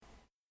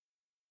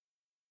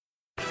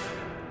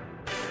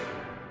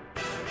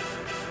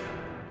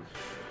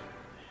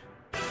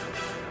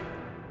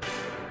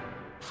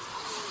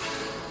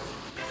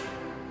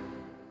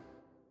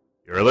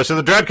You're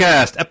listening to the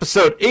Dradcast,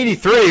 episode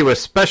 83, with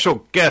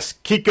special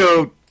guest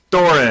Kiko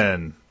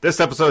Doran. This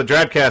episode of the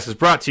Dradcast is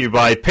brought to you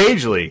by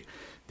Pagely,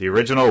 the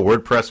original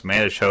WordPress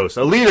managed host,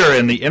 a leader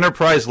in the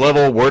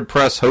enterprise-level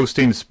WordPress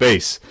hosting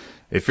space.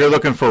 If you're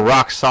looking for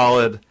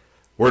rock-solid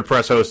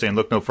WordPress hosting,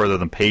 look no further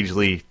than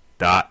Pagely.com.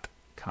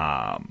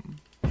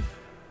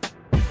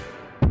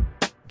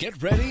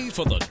 Get ready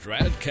for the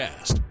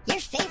Dradcast. Your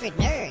favorite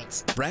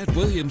nerds. Brad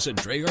Williams and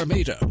Dre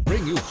Armeda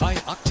bring you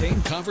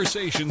high-octane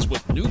conversations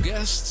with new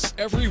guests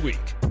every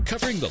week,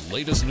 covering the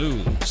latest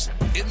news,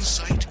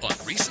 insight on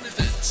recent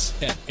events,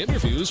 and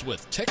interviews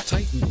with tech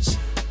titans.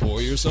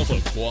 Pour yourself a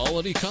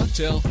quality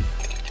cocktail.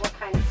 What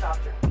kind of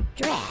soft drink?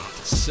 Drad.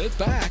 Sit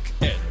back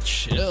and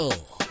chill.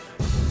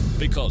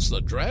 Because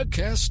the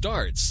Dradcast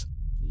starts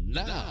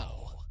now.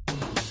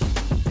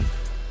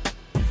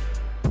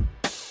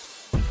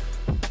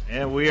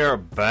 And we are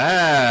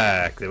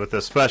back with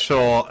a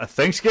special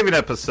Thanksgiving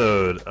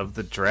episode of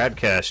the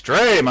Dradcast.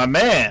 Dre, my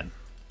man.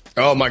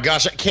 Oh my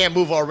gosh, I can't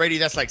move already.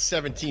 That's like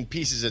 17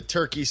 pieces of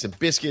turkey, some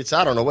biscuits.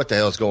 I don't know what the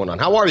hell's going on.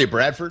 How are you,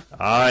 Bradford?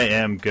 I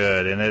am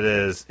good, and it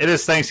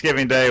is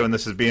Thanksgiving Day when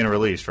this is being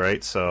released,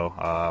 right? So,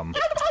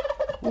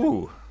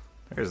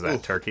 there's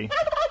that turkey.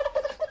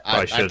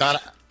 I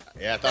thought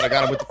I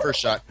got him with the first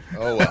shot.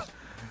 Oh well.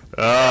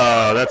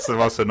 Oh, that's the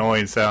most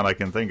annoying sound I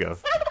can think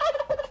of.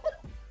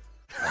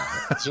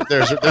 So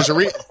there's a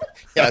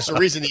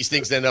reason these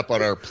things end up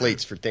on our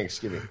plates for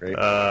Thanksgiving, right?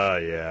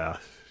 Yeah.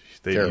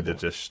 They Terrible. need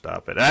to just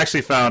stop it. I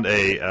actually found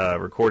a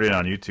recording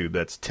on YouTube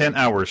that's 10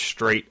 hours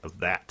straight of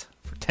that.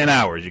 For 10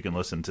 hours, you can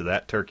listen to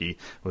that turkey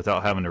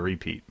without having to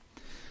repeat.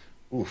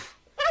 Oof.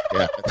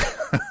 Yeah.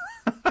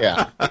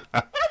 Yeah.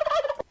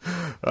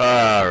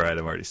 All right,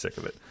 I'm already sick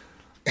of it.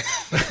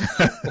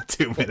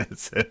 2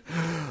 minutes in.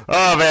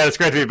 Oh man, it's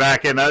great to be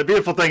back. And the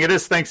beautiful thing, it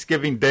is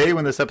Thanksgiving Day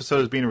when this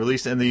episode is being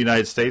released in the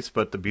United States.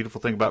 But the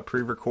beautiful thing about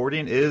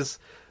pre-recording is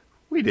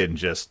we didn't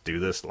just do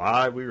this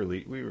live. We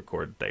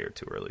recorded a day or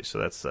two early, so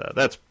that's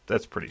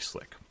pretty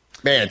slick.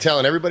 Man,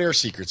 telling everybody our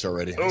secrets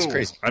already. That's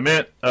crazy. I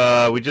meant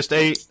we just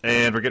ate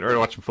and we're getting ready to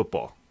watch some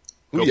football.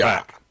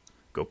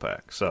 Go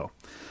Pack. So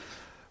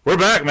we're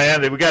back,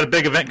 man. We got a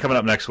big event coming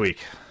up next week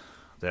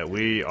that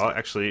we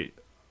actually,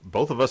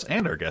 both of us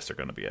and our guests are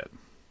going to be at.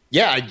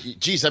 Yeah,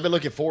 geez, I've been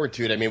looking forward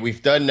to it. I mean,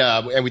 we've done,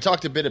 and we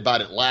talked a bit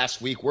about it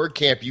last week,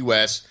 WordCamp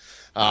US.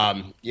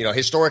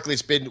 Historically,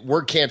 it's been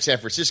WordCamp San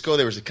Francisco.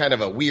 There was a kind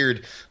of a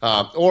weird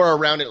aura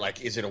around it.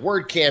 Like, is it a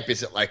WordCamp?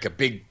 Is it like a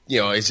big,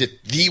 is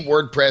it the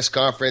WordPress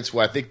conference?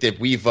 Well, I think that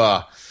we've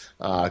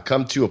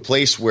come to a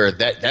place where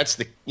that's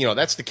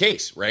the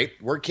case, right?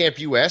 WordCamp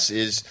US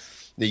is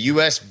the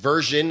US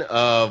version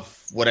of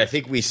what I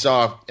think we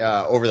saw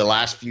over the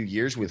last few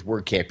years with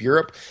WordCamp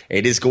Europe.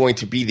 It is going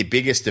to be the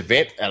biggest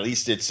event. At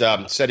least it's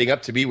setting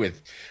up to be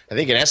with, I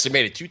think, an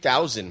estimated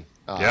 2,000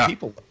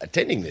 people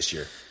attending this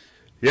year.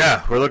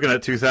 Yeah, we're looking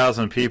at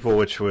 2,000 people,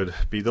 which would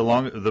be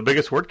the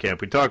biggest WordCamp.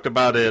 We talked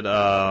about it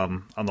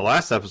on the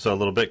last episode a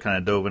little bit, kind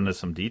of dove into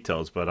some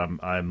details. But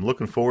I'm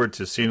looking forward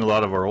to seeing a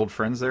lot of our old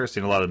friends there,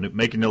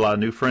 making a lot of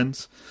new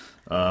friends.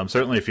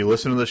 Certainly, if you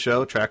listen to the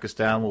show, track us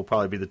down. We'll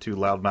probably be the two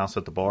loudmouths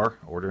at the bar,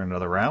 ordering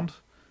another round.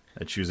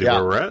 That's usually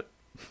where we're at.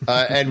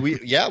 And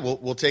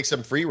we'll take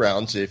some free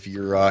rounds if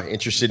you're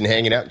interested in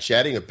hanging out and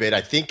chatting a bit. I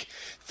think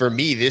for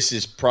me, this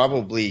is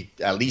probably,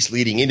 at least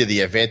leading into the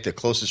event, the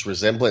closest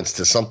resemblance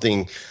to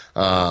something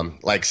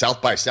like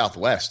South by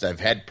Southwest. I've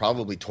had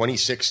probably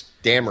 26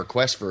 damn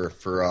requests for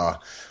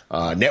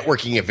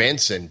networking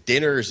events and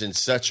dinners and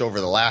such over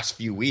the last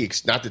few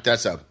weeks. Not that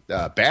that's a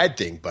bad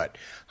thing, but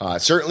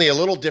certainly a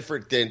little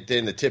different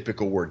than the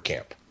typical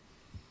WordCamp.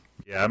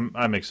 Yeah,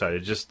 I'm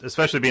excited, just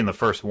especially being the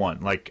first one.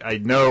 Like, I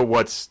know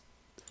what's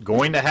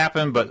going to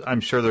happen, but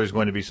I'm sure there's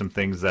going to be some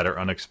things that are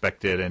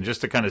unexpected, and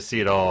just to kind of see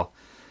it all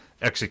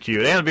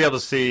execute and to be able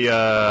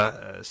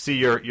to see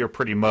your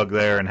pretty mug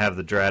there and have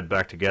the Drad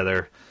back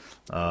together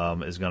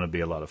is going to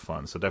be a lot of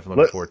fun. So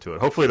definitely looking forward to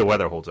it. Hopefully the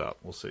weather holds out.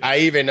 We'll see. I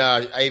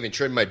even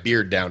trimmed my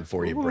beard down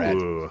for you, Brad.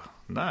 Ooh,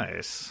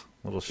 nice.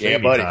 A little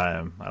shaving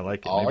time. I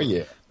like it. Oh,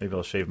 maybe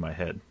I'll shave my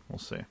head. We'll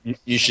see.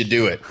 You should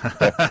do it.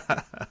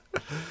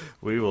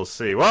 We will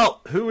see.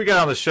 Well, who we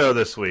got on the show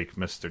this week,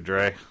 Mr.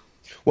 Dre?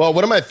 Well,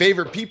 one of my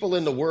favorite people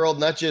in the world,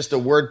 not just a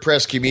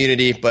WordPress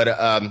community, but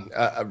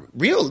a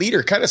real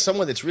leader, kind of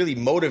someone that's really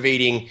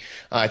motivating,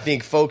 I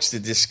think, folks to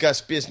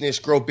discuss business,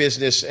 grow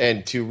business,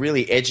 and to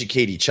really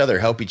educate each other,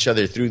 help each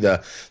other through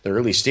the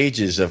early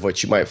stages of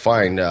what you might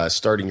find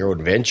starting your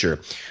own venture.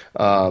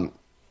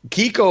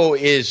 Kiko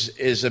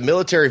is a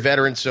military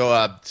veteran,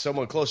 so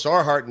someone close to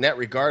our heart in that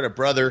regard, a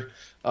brother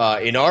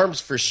in arms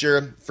for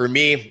sure. For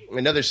me,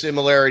 another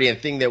similarity and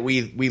thing that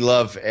we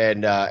love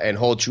and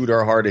hold true to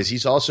our heart is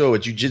he's also a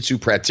jiu-jitsu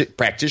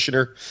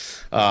practitioner.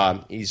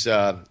 He's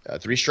a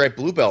three-stripe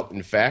blue belt,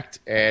 in fact,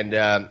 and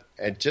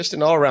just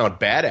an all-around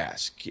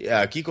badass.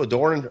 Kiko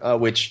Doran,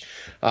 which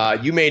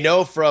you may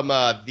know from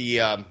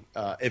the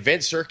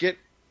event circuit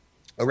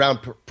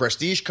around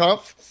Prestige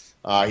Conf.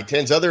 He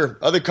attends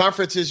other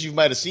conferences you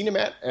might have seen him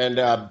at, and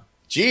I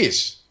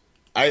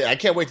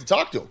can't wait to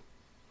talk to him.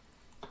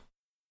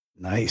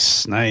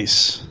 Nice,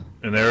 nice.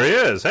 And there he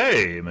is.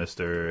 Hey,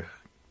 Mr.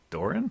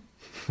 Doran.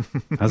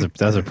 That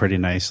was a pretty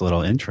nice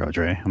little intro,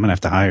 Dre. I'm gonna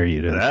have to hire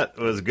you to. That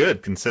was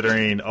good,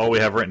 considering all we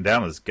have written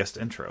down is guest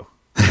intro.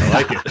 I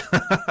like it.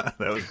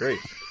 That was great.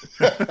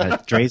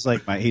 Dre's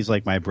he's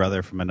like my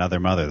brother from another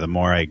mother. The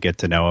more I get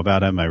to know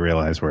about him, I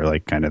realize we're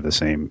like kind of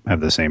have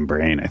the same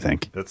brain. I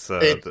think that's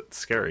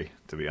scary,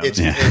 to be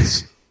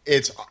honest.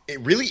 It's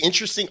really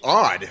interesting,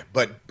 odd,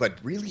 but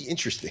really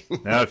interesting.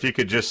 Now, if you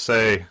could just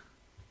say,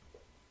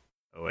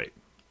 oh wait,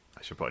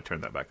 I should probably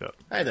turn that back up.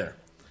 Hi there,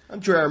 I'm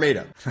Dre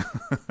Armada.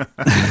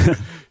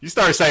 You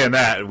start saying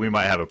that, we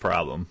might have a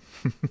problem.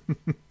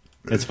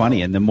 It's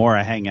funny, and the more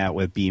I hang out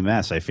with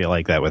BMS, I feel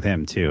like that with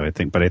him too. I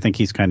think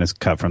he's kind of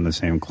cut from the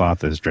same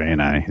cloth as Dre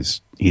and I.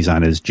 He's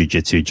on his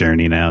jiu-jitsu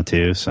journey now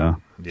too. So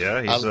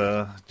yeah, he's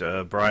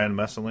Brian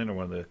Messelin,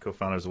 one of the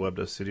co-founders of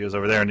WebDev Studios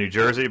over there in New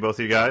Jersey. Both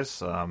of you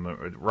guys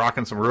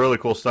rocking some really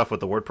cool stuff with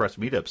the WordPress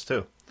meetups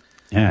too.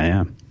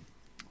 Yeah,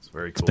 it's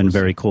very cool. It's been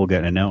very cool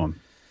getting to know him.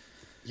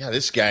 Yeah,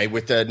 this guy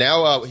with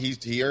now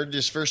he earned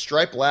his first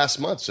stripe last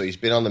month, so he's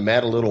been on the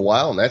mat a little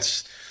while, and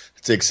it's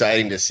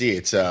exciting to see.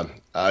 It's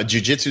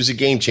jiu-jitsu's a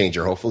game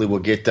changer. Hopefully, we'll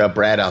get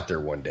Brad out there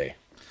one day.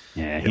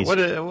 Yeah.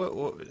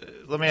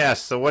 Let me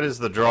ask. So, what is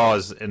the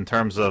draws in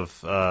terms of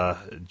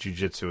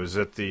jiu-jitsu? Is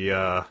it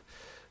the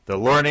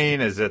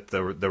learning? Is it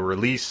the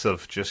release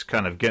of just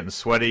kind of getting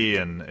sweaty?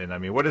 And I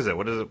mean, what is it?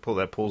 What does it pull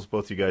that pulls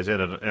both you guys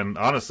in? And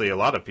honestly, a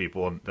lot of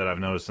people that I've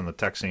noticed in the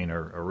tech scene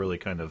are really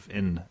kind of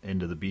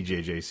into the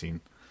BJJ scene.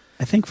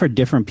 I think for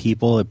different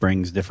people, it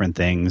brings different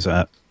things.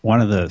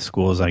 One of the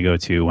schools I go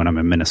to when I'm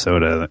in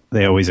Minnesota,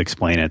 they always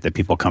explain it that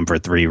people come for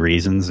 3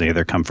 reasons. They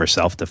either come for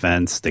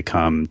self-defense, they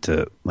come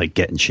to like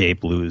get in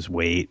shape, lose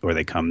weight, or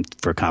they come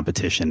for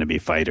competition to be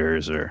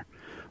fighters or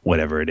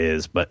whatever it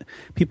is. But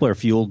people are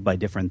fueled by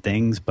different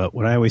things. But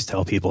what I always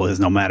tell people is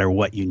no matter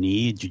what you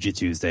need,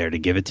 jiu-jitsu is there to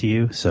give it to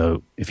you.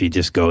 So if you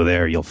just go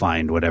there, you'll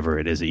find whatever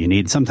it is that you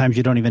need. Sometimes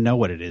you don't even know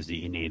what it is that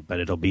you need, but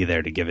it'll be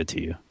there to give it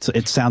to you. So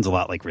it sounds a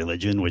lot like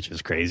religion, which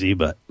is crazy,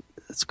 but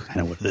that's kind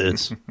of what it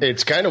is.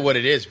 It's kind of what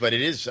it is, but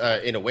it is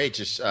in a way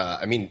just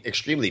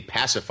extremely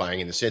pacifying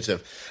in the sense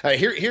of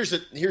here's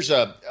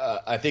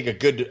I think a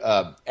good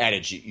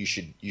adage you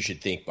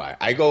should think by.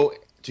 I go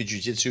to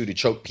jiu-jitsu to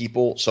choke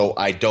people, so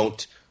I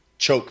don't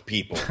choke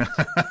people.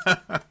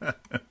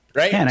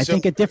 Right? Yeah, and I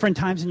think at different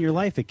times in your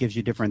life, it gives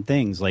you different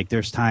things. Like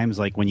there's times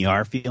like when you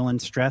are feeling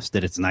stressed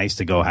that it's nice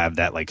to go have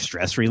that like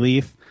stress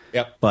relief.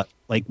 Yep. But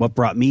like what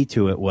brought me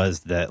to it was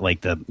that like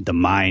the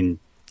mind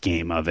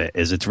game of it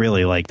is it's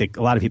really like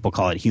a lot of people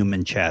call it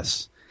human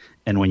chess.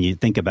 And when you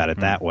think about it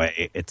that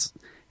way, it's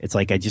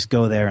like I just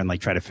go there and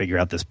like try to figure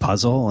out this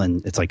puzzle,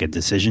 and it's like a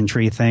decision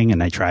tree thing,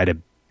 and I try to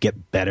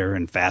get better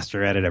and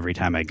faster at it every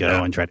time I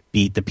go and try to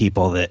beat the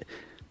people that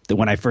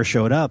when I first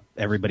showed up,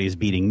 everybody was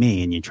beating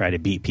me, and you try to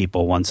beat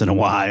people once in a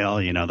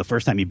while. You know, the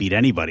first time you beat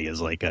anybody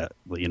is like an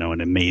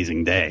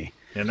amazing day.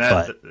 And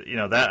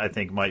that I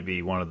think might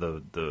be one of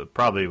the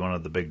probably one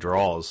of the big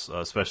draws,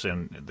 especially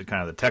in the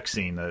kind of the tech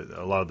scene.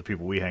 A lot of the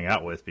people we hang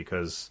out with,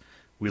 because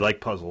we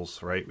like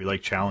puzzles, right? We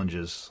like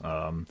challenges.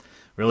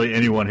 Really,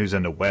 anyone who's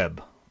into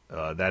web,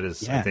 that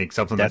is, I think,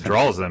 something that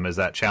draws them is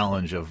that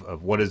challenge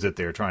of what is it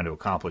they're trying to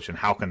accomplish and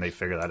how can they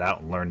figure that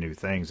out and learn new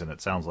things. And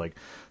it sounds like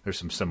there's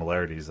some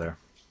similarities there.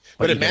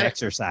 But you can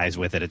exercise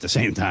with it at the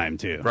same time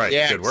too. Right.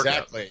 Yeah,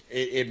 exactly.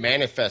 It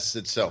manifests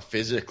itself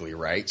physically,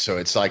 right? So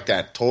it's like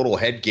that total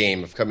head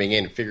game of coming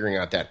in and figuring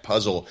out that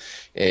puzzle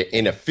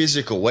in a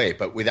physical way,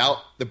 but without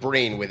the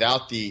brain,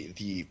 without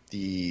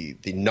the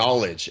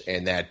knowledge,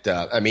 and that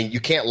you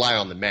can't lie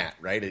on the mat,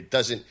 right? It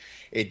doesn't.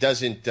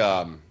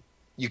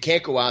 You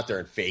can't go out there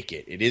and fake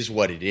it. It is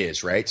what it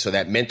is, right? So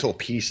that mental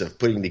piece of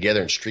putting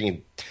together and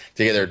stringing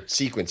together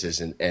sequences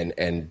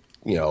and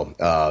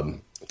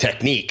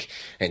technique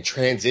and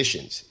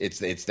transitions.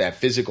 It's that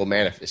physical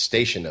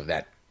manifestation of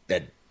that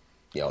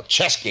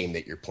chess game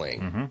that you're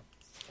playing. Mm-hmm.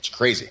 It's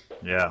crazy.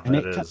 Yeah, and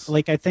it is.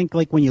 Like I think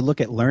like when you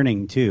look at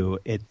learning too,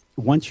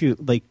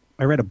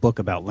 I read a book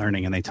about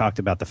learning, and they talked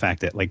about the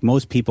fact that like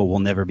most people will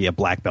never be a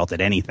black belt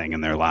at anything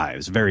in their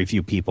lives. Very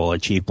few people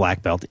achieve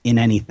black belt in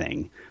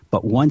anything.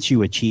 But once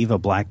you achieve a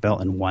black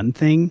belt in one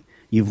thing,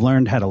 you've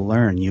learned how to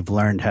learn. You've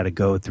learned how to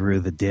go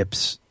through the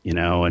dips,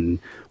 and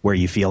where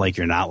you feel like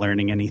you're not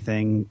learning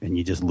anything and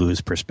you just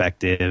lose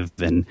perspective.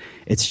 And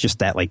it's just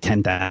that like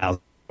 10,000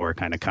 hour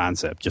kind of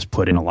concept. Just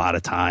put in a lot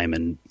of time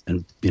and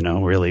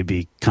really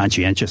be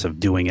conscientious of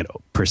doing it,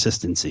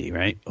 persistency,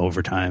 right,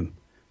 over time.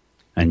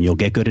 And you'll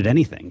get good at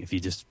anything if you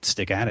just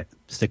stick at it,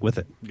 stick with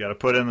it. You got to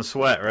put in the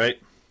sweat, right?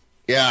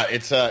 Yeah,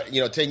 it's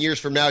 10 years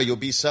from now you'll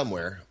be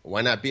somewhere.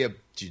 Why not be a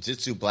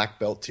jiu-jitsu black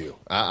belt too?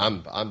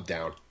 I'm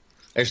down.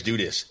 Let's do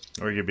this.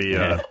 Or you could be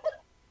a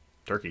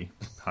turkey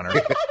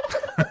hunter.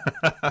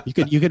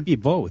 You could be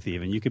both.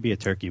 Even you could be a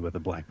turkey with a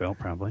black belt,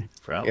 probably.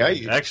 Yeah,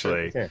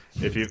 actually,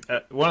 if you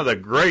one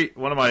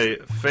of my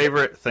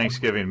favorite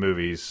Thanksgiving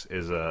movies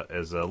is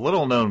a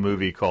little known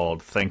movie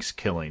called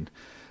Thanksgiving,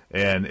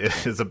 and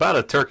it's about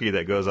a turkey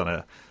that goes on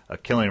a a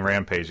killing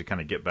rampage to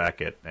kind of get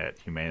back at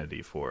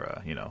humanity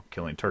for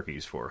killing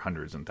turkeys for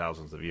hundreds and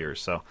thousands of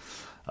years. So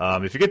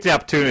if you get the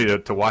opportunity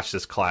to watch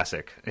this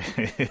classic,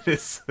 it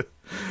is,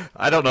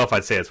 I don't know if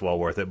I'd say it's well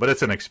worth it, but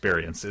it's an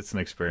experience. It's an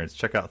experience.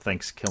 Check out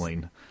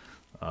Thanksgilling,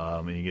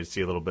 and you get to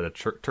see a little bit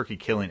of turkey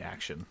killing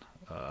action,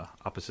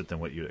 opposite than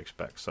what you'd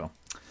expect. So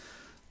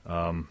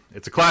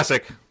it's a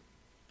classic.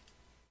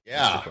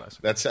 Yeah,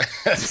 that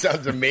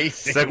sounds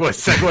amazing.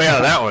 Segue out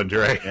of that one,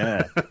 Dre.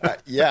 Yeah.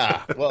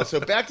 Yeah. Well, so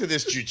back to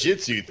this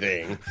jiu-jitsu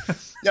thing.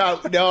 No,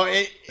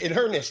 in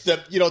earnest,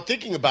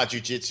 thinking about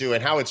jiu-jitsu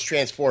and how it's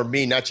transformed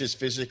me, not just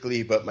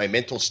physically, but my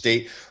mental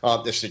state,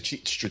 the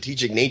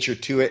strategic nature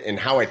to it, and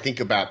how I think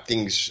about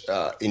things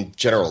in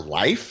general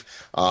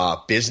life,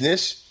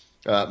 business,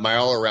 my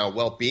all-around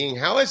well-being.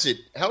 How has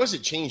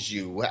it changed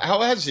you?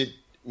 How has it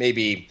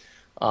maybe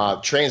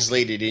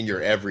translated in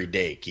your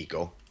everyday,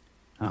 Kiko?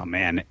 Oh,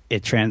 man,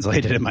 it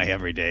translated in my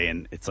everyday,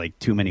 and it's like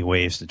too many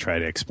ways to try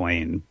to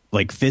explain.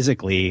 Like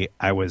physically,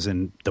 I was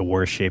in the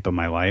worst shape of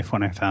my life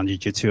when I found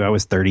jiu-jitsu. I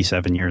was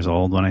 37 years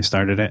old when I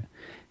started it,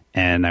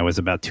 and I was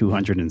about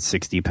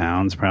 260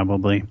 pounds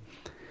probably.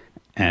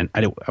 And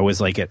I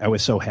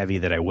was so heavy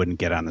that I wouldn't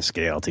get on the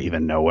scale to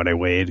even know what I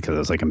weighed because I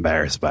was like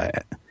embarrassed by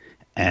it.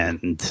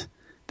 And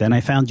then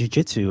I found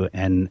jiu-jitsu,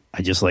 and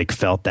I just like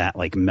felt that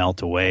like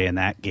melt away, and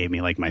that gave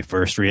me like my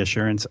first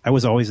reassurance. I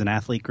was always an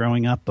athlete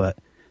growing up, but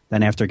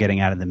then after getting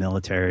out of the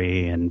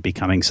military and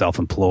becoming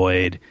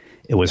self-employed,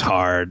 it was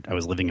hard. I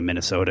was living in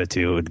Minnesota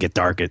too. It would get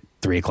dark at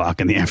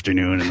 3:00 in the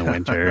afternoon in the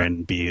winter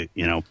and be,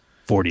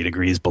 40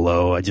 degrees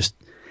below.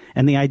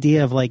 And the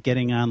idea of like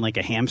getting on like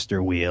a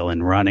hamster wheel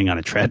and running on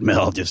a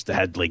treadmill just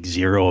had like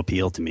zero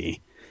appeal to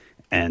me.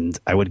 And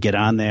I would get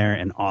on there,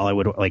 and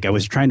I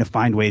was trying to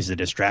find ways to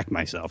distract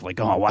myself. Like,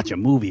 I'll watch a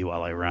movie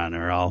while I run,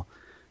 or I'll,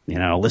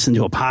 listen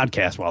to a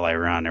podcast while I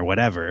run, or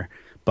whatever.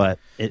 But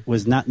it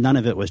was none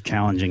of it was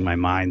challenging my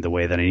mind the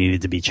way that I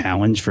needed to be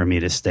challenged for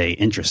me to stay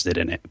interested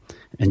in it.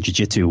 And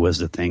jiu-jitsu was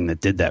the thing that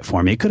did that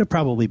for me. It could have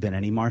probably been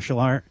any martial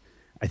art.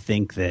 I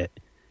think that,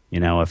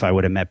 if I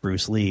would have met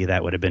Bruce Lee,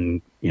 that would have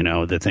been,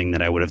 the thing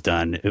that I would have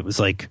done. It was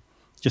like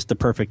just the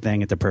perfect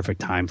thing at the perfect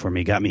time for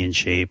me, got me in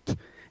shape,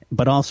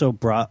 but also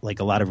brought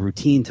like a lot of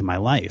routine to my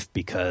life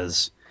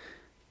because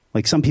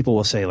like some people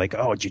will say like,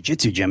 oh,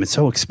 jiu-jitsu gym, it's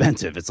so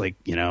expensive. It's like,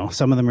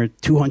 some of them are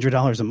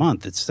 $200 a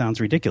month. It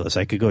sounds ridiculous.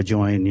 I could go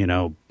join,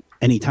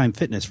 Anytime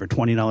Fitness for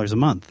 $20 a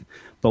month.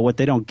 But what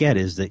they don't get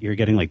is that you're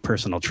getting like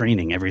personal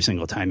training every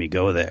single time you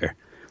go there.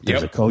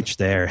 There's a coach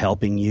there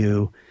helping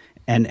you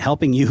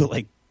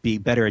like be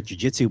better at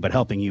jiu-jitsu, but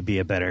helping you be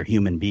a better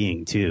human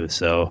being too.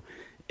 So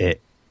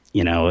it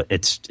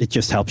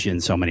just helps you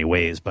in so many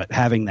ways. But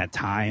having that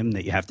time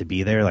that you have to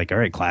be there, like, all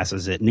right, class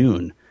is at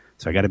noon.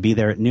 So I got to be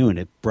there at noon.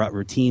 It brought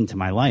routine to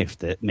my life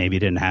that maybe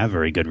didn't have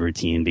very good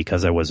routine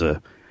because I was a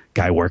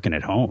guy working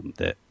at home.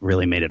 That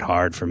really made it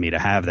hard for me to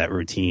have that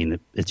routine.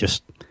 It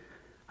just,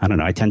 I don't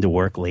know. I tend to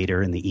work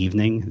later in the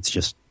evening. It's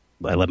just,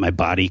 I let my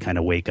body kind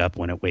of wake up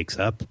when it wakes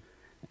up.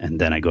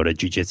 And then I go to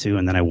jiu-jitsu,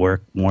 and then I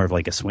work more of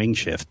like a swing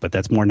shift. But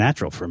that's more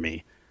natural for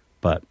me.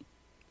 But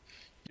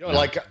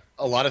like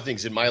a lot of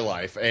things in my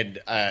life, and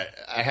I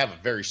have a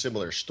very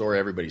similar story.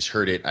 Everybody's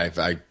heard it.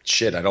 I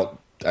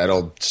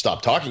don't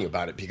stop talking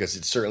about it because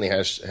it certainly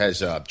has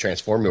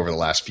transformed me over the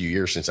last few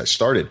years since I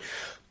started.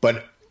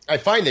 But I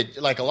find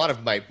that like a lot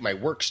of my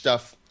work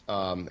stuff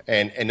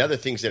and other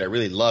things that I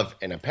really love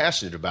and I'm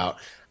passionate about,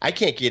 I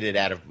can't get it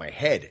out of my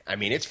head. I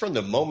mean, it's from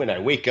the moment I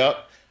wake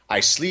up,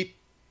 I sleep,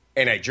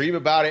 and I dream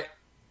about it.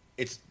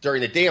 It's during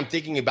the day I'm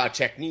thinking about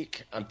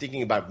technique. I'm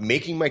thinking about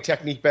making my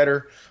technique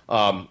better.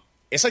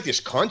 It's like this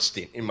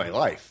constant in my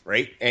life,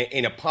 right?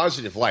 In a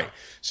positive light.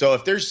 So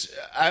if there's,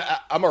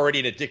 I'm already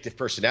an addictive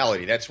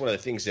personality. That's one of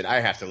the things that I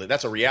have to live.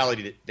 That's a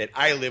reality that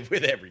I live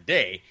with every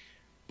day.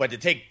 But to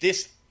take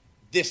this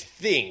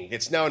thing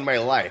that's now in my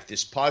life,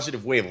 this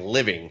positive way of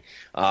living,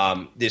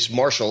 this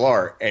martial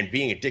art, and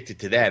being addicted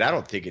to that, I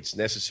don't think it's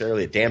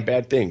necessarily a damn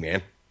bad thing,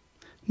 man.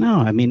 No,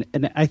 I mean,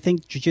 and I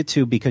think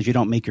jiu-jitsu, because you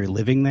don't make your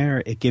living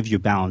there, it gives you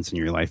balance in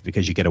your life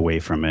because you get away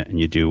from it and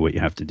you do what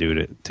you have to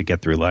do to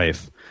get through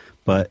life.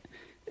 But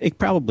it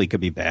probably could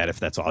be bad if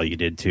that's all you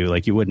did too.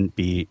 Like you wouldn't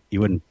be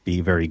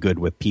very good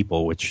with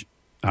people, which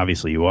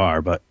obviously you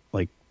are, but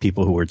like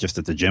people who were just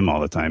at the gym all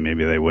the time,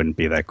 maybe they wouldn't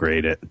be that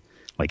great at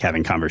like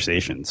having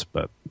conversations,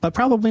 but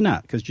probably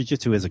not, because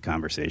jiu-jitsu is a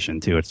conversation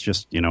too. It's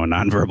just, a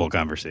nonverbal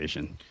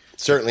conversation.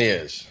 Certainly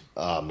is.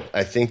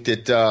 I think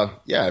that,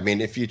 I mean,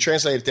 if you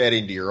translate that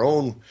into your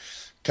own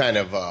kind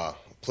of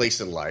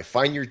place in life,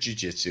 find your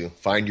jiu-jitsu,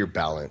 find your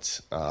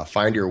balance,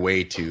 find your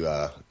way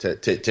to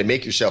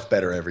make yourself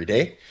better every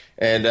day.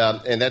 And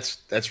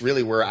that's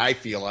really where I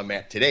feel I'm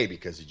at today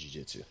because of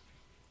jiu-jitsu.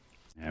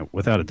 Yeah,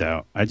 without a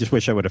doubt. I just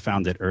wish I would have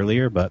found it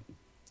earlier, but,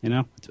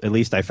 at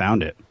least I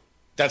found it.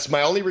 That's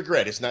my only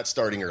regret, is not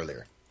starting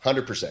earlier.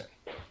 100%.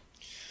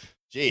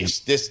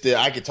 Jeez,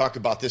 I could talk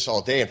about this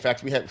all day. In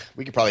fact,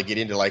 we could probably get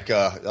into like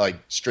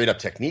straight up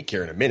technique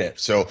here in a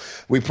minute. So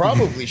we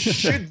probably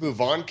should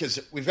move on because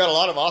we've got a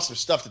lot of awesome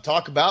stuff to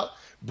talk about.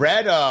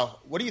 Brad,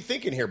 what are you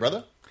thinking here,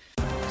 brother?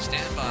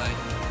 Stand by.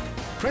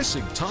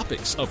 Pressing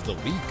topics of the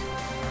week.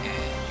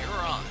 And you're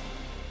on.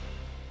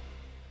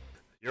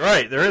 You're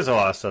right. There is a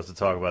lot of stuff to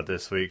talk about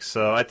this week.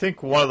 So I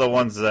think one of the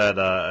ones that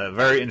a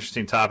very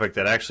interesting topic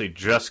that actually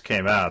just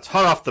came out. It's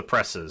hot off the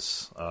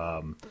presses.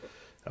 I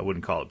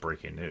wouldn't call it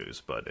breaking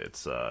news, but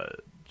it's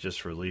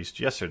just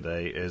released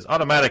yesterday. Is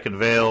Automatic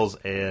unveils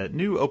a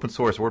new open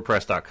source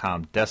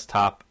WordPress.com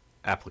desktop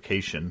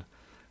application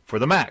for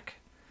the Mac.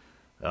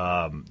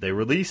 They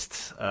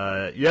released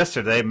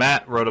yesterday.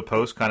 Matt wrote a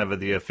post, kind of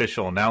the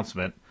official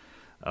announcement.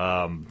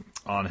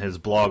 On his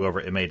blog over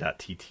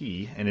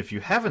ma.tt, and if you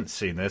haven't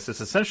seen this,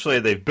 it's essentially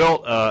they've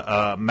built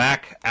a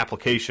Mac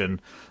application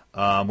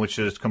which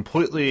is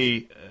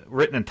completely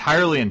written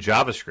entirely in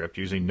JavaScript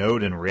using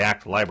Node and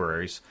React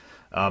libraries,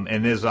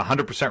 and is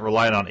 100%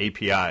 reliant on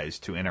APIs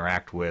to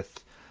interact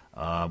with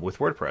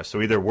WordPress.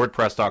 So either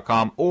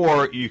WordPress.com,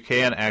 or you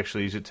can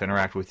actually use it to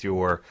interact with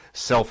your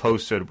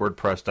self-hosted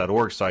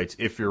WordPress.org sites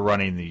if you're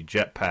running the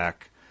Jetpack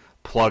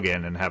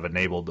plugin and have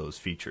enabled those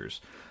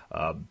features.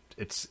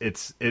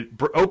 It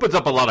opens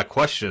up a lot of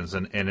questions,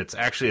 and it's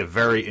actually a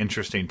very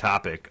interesting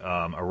topic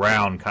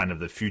around kind of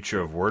the future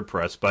of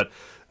WordPress. But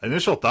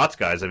initial thoughts,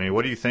 guys, I mean,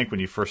 what do you think when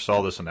you first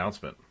saw this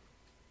announcement?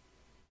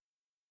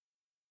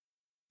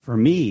 For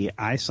me,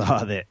 I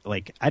saw that,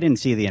 like, I didn't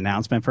see the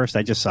announcement first.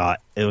 I just saw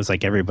it was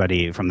like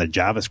everybody from the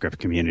JavaScript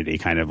community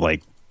kind of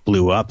like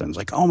blew up and was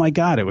like, oh my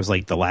God, it was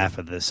like the laugh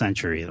of the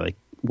century. Like,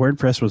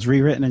 WordPress was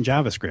rewritten in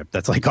JavaScript.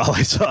 That's like all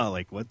I saw.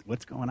 Like,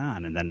 what's going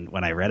on? And then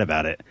when I read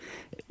about it,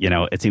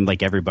 it seemed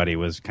like everybody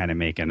was kind of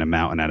making a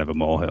mountain out of a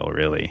molehill,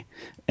 really.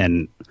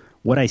 And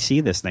what I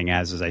see this thing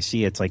as is I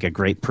see it's like a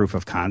great proof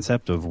of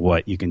concept of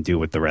what you can do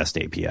with the REST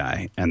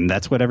API. And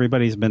that's what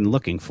everybody's been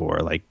looking for.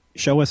 Like,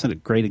 show us a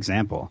great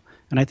example.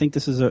 And I think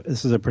this is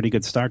a pretty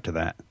good start to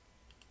that.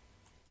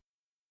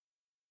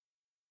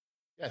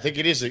 I think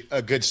it is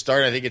a good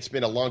start. I think it's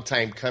been a long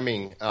time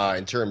coming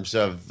in terms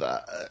of,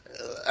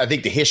 I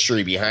think, the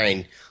history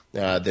behind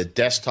the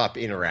desktop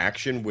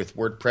interaction with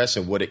WordPress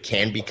and what it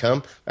can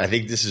become. I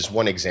think this is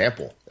one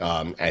example.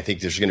 I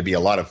think there's going to be a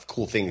lot of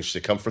cool things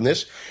to come from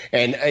this.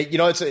 And, I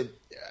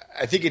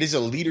think it is a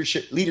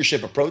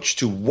leadership approach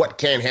to what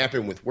can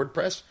happen with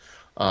WordPress.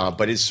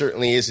 But it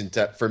certainly isn't,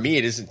 for me,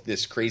 it isn't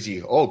this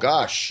crazy, oh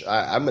gosh,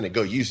 I'm going to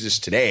go use this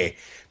today.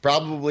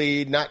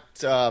 Probably not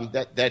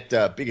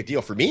that big a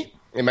deal for me.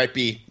 It might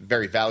be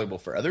very valuable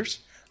for others,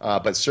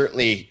 but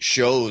certainly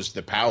shows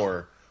the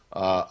power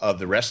of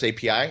the REST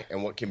API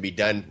and what can be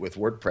done with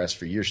WordPress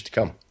for years to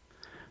come.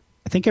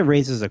 I think it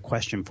raises a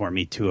question for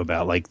me, too,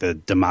 about like the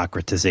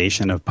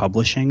democratization of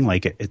publishing.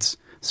 Like, it's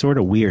sort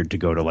of weird to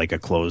go to like a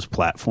closed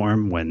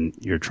platform when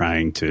you're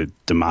trying to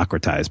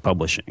democratize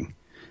publishing.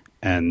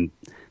 And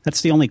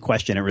that's the only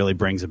question it really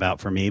brings about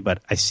for me.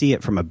 But I see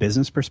it from a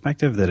business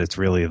perspective that it's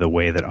really the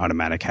way that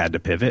Automatic had to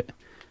pivot.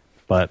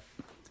 But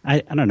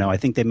I don't know. I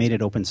think they made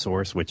it open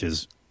source, which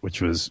was,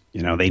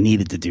 they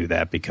needed to do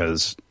that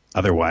because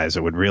otherwise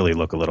it would really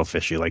look a little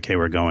fishy. Like, hey,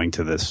 we're going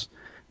to this,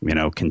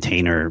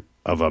 container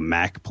of a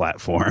Mac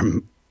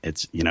platform.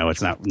 It's,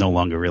 it's no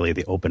longer really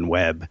the open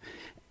web.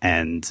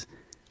 And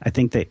I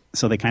think they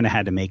kind of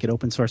had to make it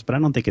open source, but I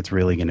don't think it's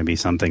really going to be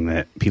something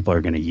that people are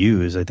going to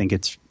use. I think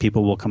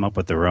people will come up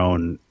with their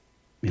own,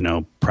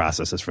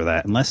 processes for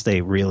that, unless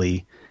they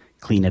really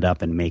clean it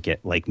up and make it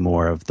like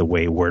more of the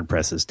way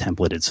WordPress's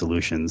templated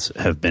solutions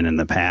have been in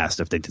the past,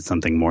 if they did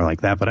something more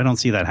like that. But I don't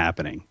see that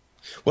happening.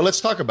 Well,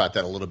 let's talk about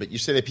that a little bit. You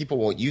say that people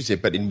won't use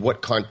it, but in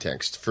what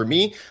context? For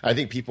me, I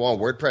think people on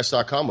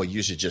WordPress.com will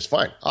use it just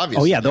fine.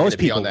 Obviously, oh yeah, those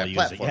people on that will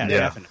platform. use it. Yeah,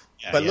 definitely.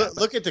 Yeah, but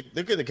look at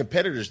the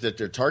competitors that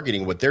they're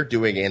targeting, what they're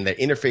doing, and the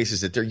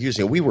interfaces that they're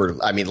using. We were,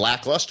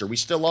 lackluster. We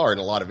still are in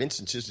a lot of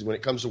instances when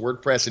it comes to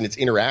WordPress and its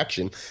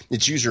interaction,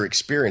 its user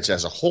experience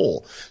as a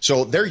whole.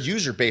 So their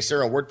user base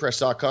there on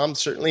WordPress.com,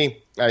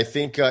 certainly, I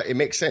think it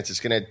makes sense.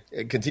 It's going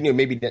to continue,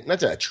 maybe not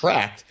to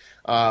attract,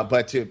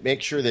 but to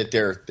make sure that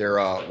their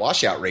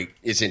washout rate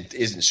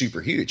isn't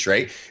super huge,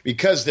 right?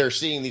 Because they're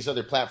seeing these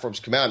other platforms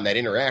come out and that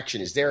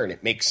interaction is there and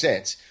it makes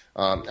sense.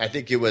 I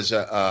think it was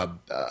a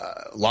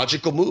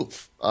logical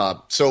move.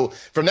 So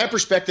from that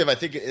perspective, I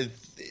think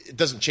it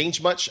doesn't change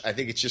much. I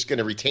think it's just going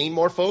to retain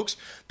more folks.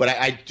 But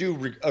I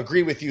do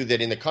agree with you that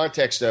in the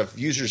context of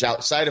users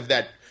outside of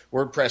that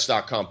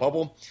WordPress.com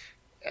bubble,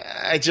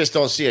 I just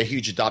don't see a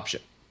huge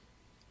adoption.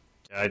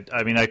 I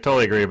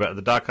totally agree. But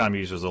the .com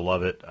users will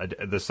love it.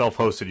 The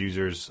self-hosted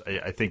users,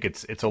 I think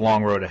it's a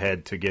long road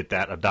ahead to get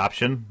that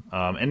adoption.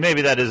 And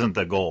maybe that isn't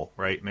the goal,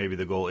 right? Maybe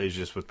the goal is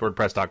just with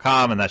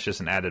WordPress.com, and that's just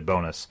an added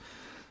bonus.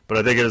 But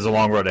I think it is a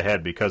long road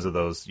ahead because of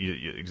those,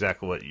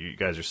 exactly what you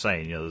guys are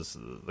saying.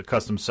 The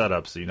custom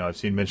setups. I've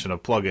seen mention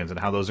of plugins and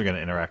how those are going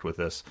to interact with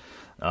this.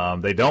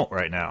 They don't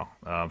right now,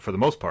 for the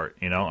most part.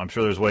 I'm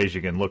sure there's ways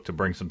you can look to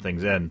bring some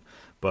things in.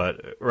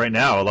 But right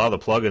now, a lot of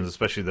the plugins,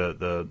 especially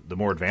the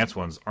more advanced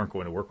ones, aren't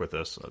going to work with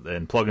this.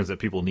 And plugins that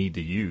people need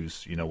to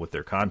use, with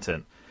their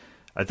content.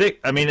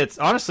 It's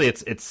honestly,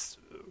 it's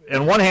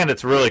on one hand,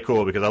 it's really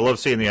cool because I love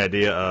seeing the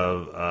idea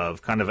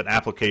of kind of an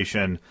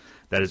application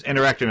that is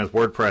interacting with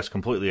WordPress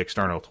completely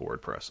external to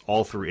WordPress,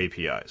 all through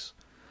APIs.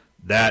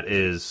 that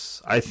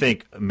is, I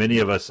think many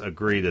of us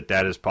agree that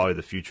that is probably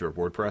the future of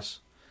WordPress.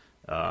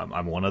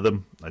 I'm one of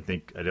them. I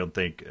think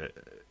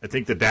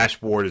the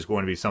dashboard is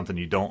going to be something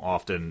you don't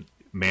often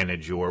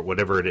manage your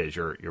whatever it is,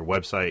 your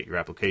website, your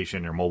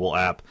application, your mobile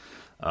app.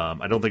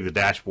 I don't think the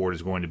dashboard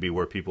is going to be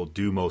where people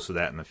do most of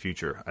that in the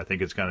future. I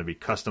think it's going to be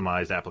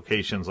customized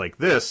applications like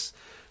this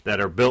that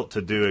are built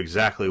to do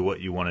exactly what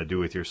you want to do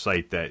with your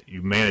site, that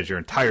you manage your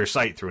entire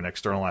site through an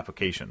external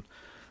application,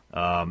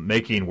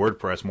 making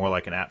WordPress more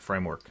like an app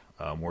framework,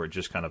 where it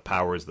just kind of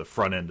powers the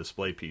front-end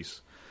display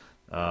piece.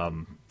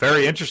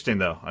 Very interesting,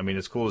 though. I mean,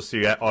 it's cool to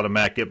see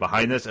Automatic get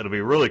behind this. It'll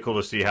be really cool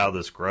to see how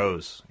this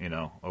grows,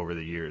 over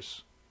the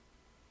years.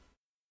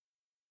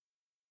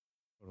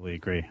 Totally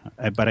agree.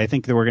 But I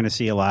think that we're going to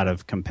see a lot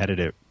of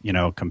competitor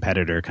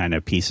kind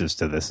of pieces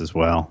to this as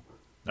well.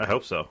 I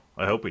hope so.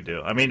 I hope we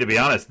do. I mean, to be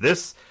honest,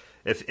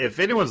 if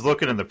anyone's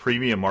looking in the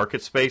premium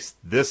market space,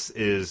 this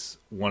is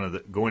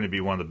going to be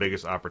one of the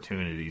biggest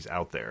opportunities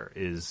out there,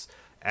 is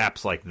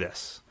apps like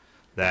this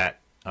that,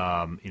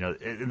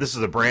 this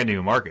is a brand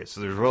new market,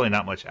 so there's really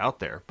not much out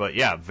there. But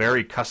yeah,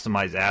 very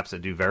customized apps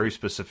that do very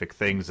specific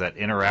things that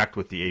interact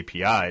with the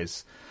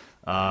APIs.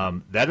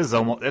 That's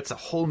a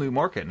whole new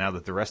market now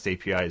that the REST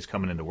API is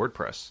coming into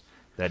WordPress.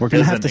 That we're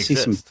going to have to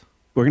exist.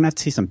 We're going to have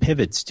to see some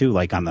pivots too,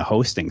 like on the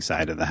hosting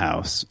side of the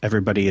house.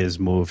 Everybody has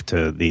moved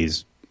to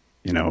these,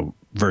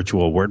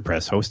 virtual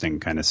WordPress hosting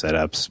kind of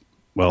setups.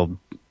 Well,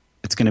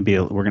 it's going to be.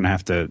 We're going to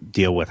have to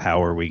deal with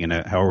how are we going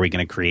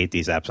to create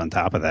these apps on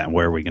top of that, and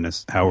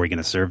how are we going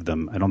to serve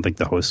them? I don't think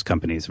the host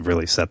companies have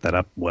really set that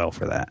up well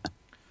for that.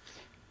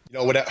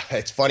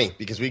 It's funny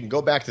because we can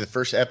go back to the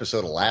first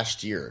episode of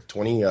last year,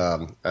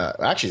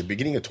 the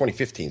beginning of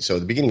 2015, so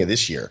the beginning of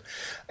this year,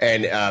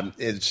 and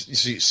it's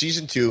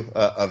season 2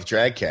 of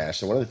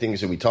Dragcast, and one of the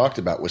things that we talked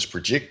about was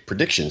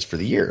predictions for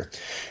the year.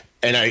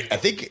 And I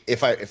think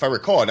if I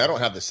recall, and I don't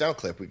have the sound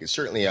clip, we can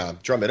certainly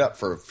drum it up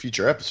for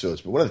future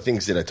episodes. But one of the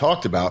things that I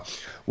talked about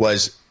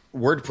was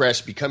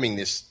WordPress becoming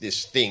this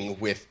thing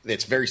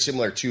that's very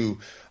similar to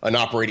an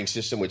operating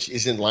system, which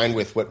is in line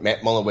with what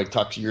Matt Mullenweg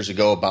talked years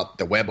ago about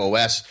the web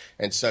OS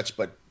and such.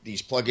 But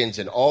these plugins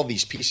and all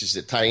these pieces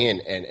that tie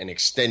in and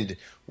extend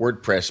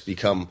WordPress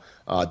become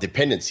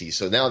dependencies.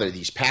 So now there are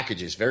these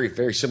packages very,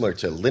 very similar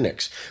to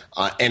Linux.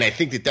 And I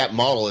think that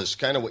model is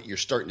kind of what you're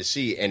starting to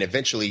see. And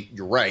eventually,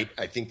 you're right,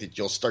 I think that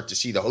you'll start to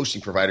see the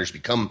hosting providers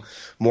become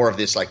more of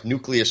this like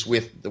nucleus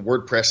with the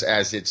WordPress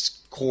as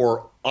its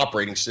core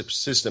operating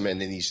system, and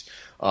then these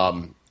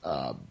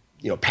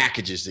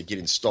packages that get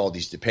installed,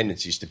 these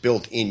dependencies to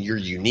build in your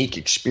unique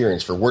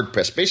experience for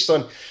WordPress based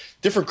on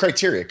different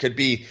criteria. It could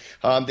be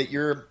that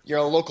you're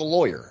a local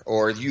lawyer,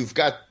 or you've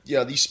got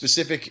these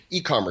specific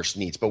e-commerce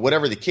needs. But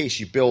whatever the case,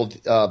 you build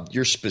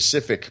your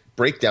specific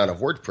breakdown of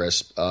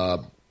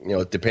WordPress,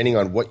 depending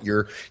on what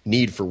your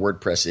need for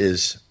WordPress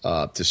is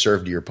to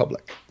serve to your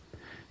public.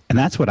 And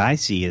that's what I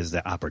see as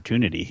the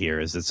opportunity here,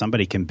 is that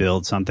somebody can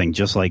build something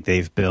just like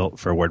they've built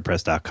for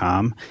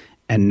WordPress.com.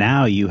 And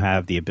now you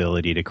have the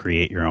ability to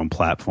create your own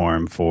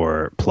platform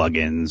for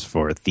plugins,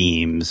 for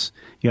themes.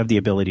 You have the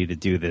ability to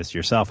do this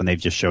yourself, and they've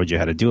just showed you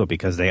how to do it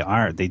because they do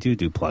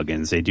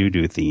plugins, they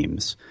do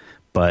themes.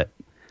 But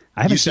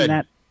I haven't seen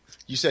that.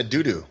 You said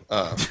doo-doo.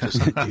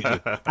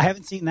 I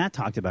haven't seen that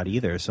talked about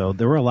either. So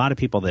there were a lot of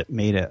people that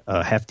made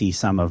a hefty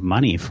sum of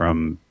money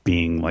from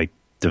being like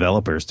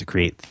developers to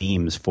create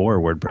themes for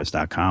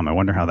WordPress.com. I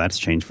wonder how that's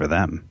changed for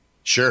them.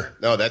 Sure.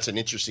 No, that's an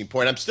interesting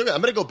point. I'm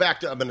going to go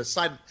back I'm going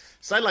to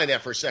sideline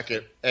that for a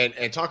second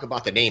and talk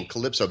about the name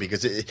Calypso,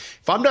 because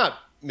if I'm not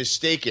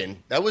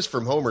mistaken, that was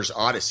from Homer's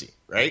Odyssey,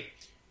 right?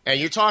 And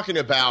you're talking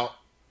about,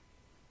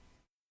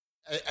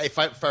 if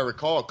I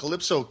recall,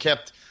 Calypso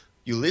kept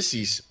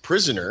Ulysses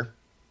prisoner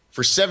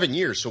for 7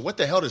 years. So what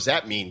the hell does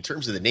that mean in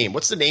terms of the name?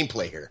 What's the name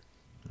play here?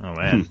 Oh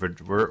man,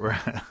 we're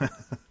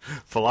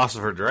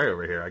Philosopher Dre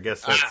over here. I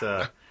guess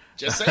that's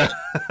just saying.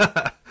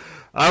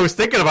 I was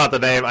thinking about the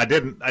name. I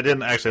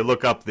didn't actually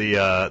look up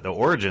the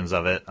origins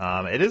of it.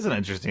 It is an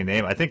interesting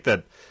name. I think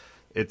that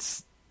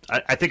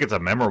I think it's a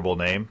memorable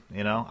name.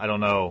 I don't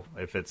know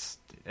if it's.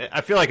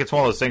 I feel like it's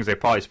one of those things they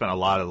probably spent a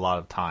lot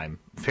of time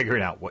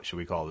figuring out what should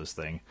we call this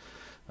thing,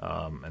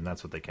 and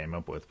that's what they came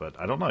up with. But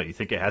I don't know. You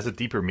think it has a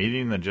deeper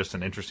meaning than just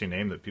an interesting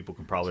name that people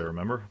can probably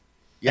remember?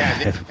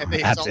 Yeah,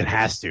 it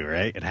has to,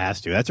 right? It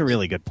has to. That's a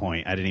really good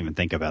point. I didn't even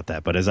think about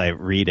that. But as I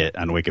read it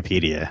on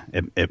Wikipedia,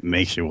 it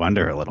makes you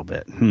wonder a little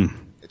bit.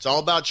 It's all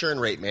about churn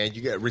rate, man.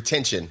 You get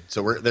retention.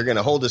 So they're going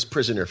to hold us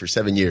prisoner for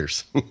 7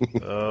 years.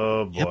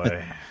 Oh, boy.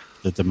 Yeah,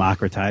 the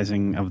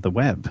democratizing of the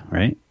web,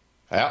 right?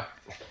 Yeah.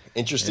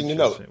 Interesting to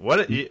note.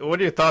 What are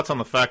your thoughts on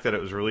the fact that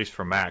it was released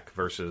for Mac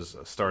versus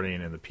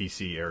starting in the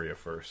PC area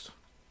first?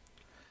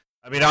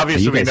 I mean,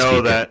 obviously we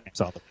know that...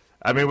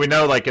 we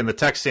know, like, in the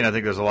tech scene, I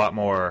think there's a lot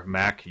more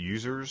Mac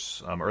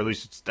users, or at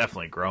least it's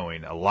definitely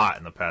growing a lot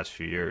in the past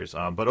few years.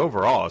 But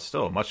overall, it's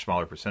still a much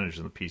smaller percentage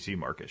than the PC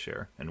market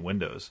share and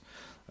Windows.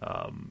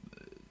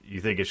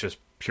 You think it's just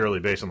purely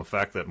based on the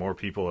fact that more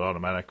people at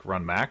Automatic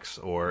run Macs,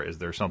 or is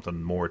there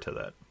something more to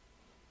that?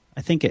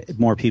 I think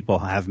more people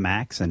have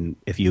Macs, and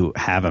if you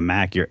have a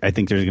Mac, I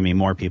think there's going to be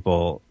more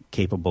people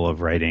capable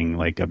of writing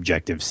like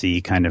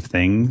Objective-C kind of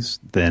things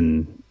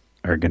than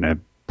are going to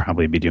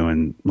probably be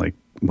doing like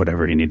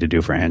whatever you need to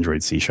do for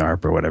Android C# or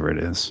whatever it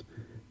is.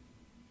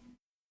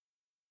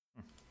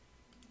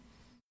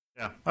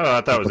 Yeah, I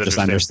thought it was Just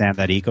interesting. understand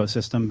that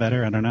ecosystem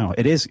better. I don't know.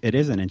 It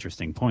is an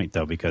interesting point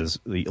though, because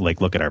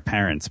like look at our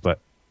parents, but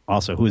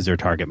also who's their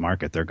target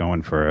market? They're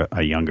going for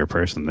a younger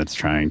person that's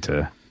trying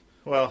to.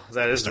 Well,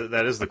 that is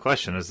the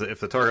question: is that if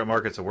the target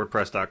market's a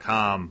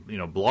WordPress.com,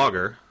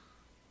 blogger,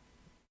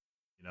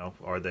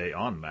 are they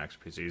on Macs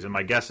PCs? And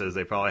my guess is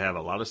they probably have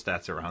a lot of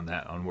stats around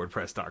that on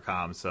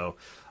WordPress.com. So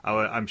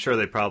I'm sure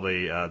they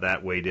probably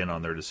that weighed in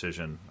on their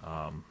decision.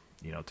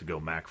 To go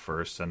Mac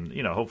first, and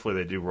hopefully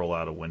they do roll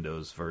out a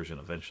Windows version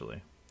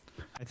eventually.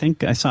 I think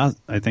Chris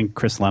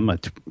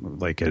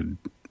Lemma had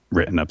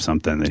written up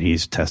something that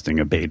he's testing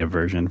a beta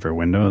version for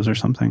Windows or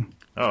something.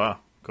 Oh, wow.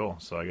 Cool.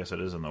 So I guess it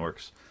is in the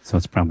works. So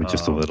it's probably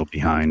just a little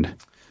behind.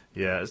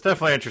 Yeah, it's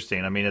definitely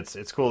interesting. I mean,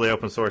 it's cool they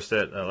open sourced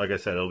it. Like I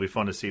said, it'll be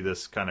fun to see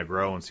this kind of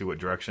grow and see what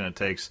direction it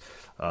takes.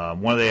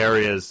 One of the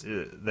areas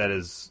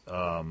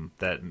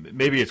that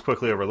maybe it's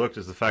quickly overlooked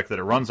is the fact that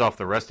it runs off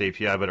the REST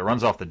API, but it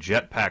runs off the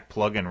Jetpack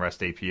plugin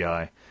REST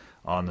API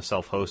on the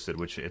self-hosted,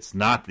 which it's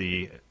not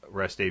the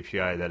REST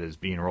API that is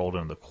being rolled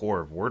into the core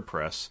of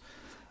WordPress.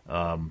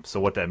 So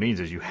what that means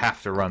is you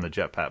have to run the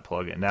Jetpack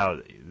plugin. Now,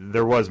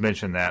 there was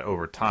mention that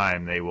over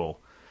time they will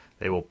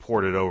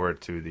port it over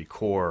to the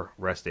core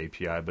REST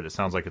API, but it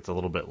sounds like it's a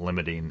little bit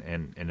limiting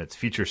in its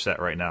feature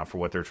set right now for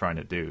what they're trying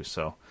to do.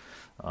 So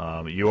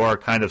you are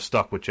kind of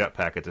stuck with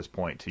Jetpack at this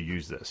point to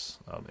use this.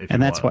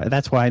 And that's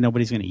why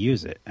nobody's going to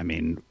use it. I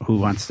mean, who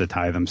wants to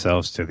tie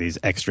themselves to these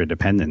extra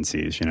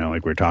dependencies?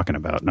 Like we're talking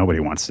about, nobody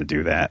wants to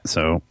do that.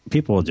 So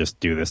people will just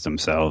do this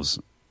themselves.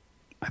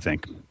 I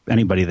think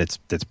anybody that's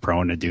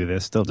prone to do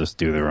this, they'll just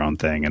do their own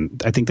thing.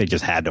 And I think they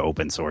just had to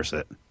open source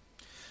it.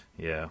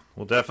 Yeah,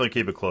 we'll definitely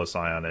keep a close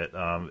eye on it.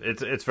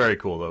 It's very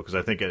cool though, because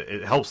I think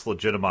it helps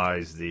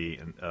legitimize the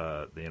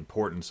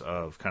importance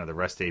of kind of the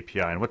REST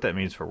API and what that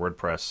means for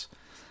WordPress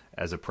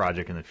as a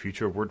project in the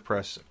future of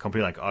WordPress. A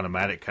company like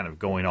Automatic kind of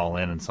going all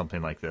in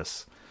something like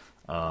this.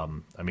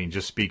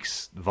 Just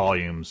speaks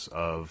volumes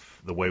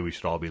of the way we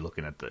should all be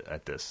looking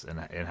at this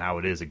and how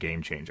it is a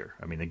game changer.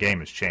 I mean, the game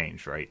has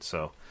changed, right?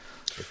 So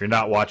if you're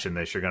not watching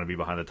this, you're going to be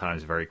behind the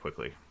times very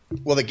quickly.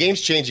 Well, the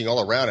game's changing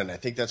all around, and I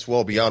think that's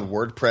well beyond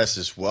WordPress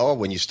as well.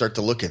 When you start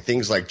to look at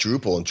things like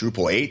Drupal and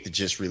Drupal 8 that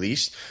just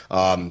released,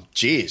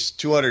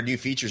 200 new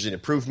features and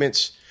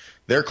improvements.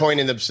 They're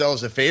coining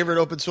themselves a favorite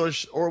open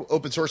source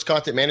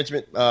content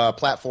management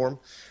platform,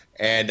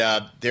 and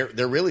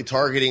they're really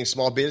targeting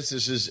small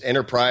businesses,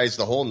 enterprise,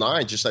 the whole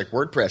nine, just like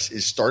WordPress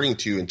is starting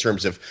to in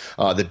terms of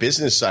the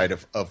business side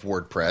of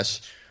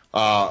WordPress.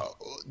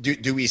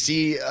 Do we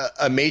see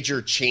a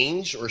major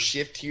change or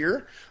shift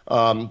here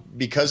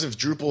because of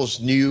Drupal's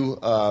new,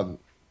 kind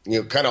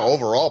of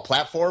overall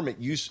platform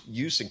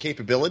use and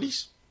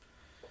capabilities?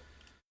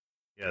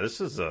 Yeah, this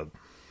is a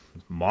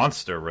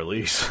monster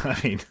release. I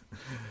mean,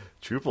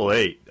 Drupal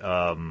 8.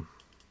 I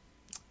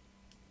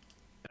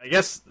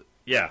guess,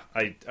 yeah.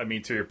 I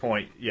mean, to your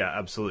point, yeah,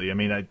 absolutely. I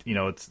mean,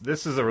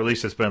 this is a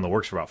release that's been in the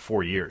works for about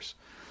 4 years,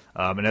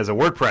 and as a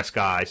WordPress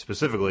guy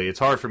specifically, it's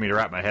hard for me to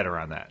wrap my head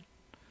around that.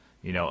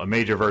 A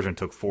major version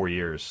took 4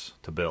 years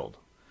to build.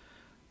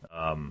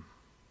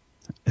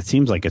 It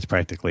seems like it's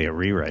practically a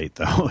rewrite,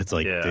 though. It's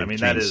like they've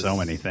changed so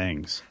many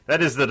things.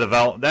 That is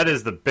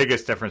the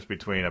biggest difference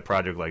between a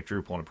project like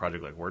Drupal and a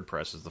project like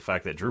WordPress is the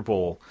fact that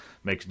Drupal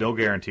makes no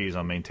guarantees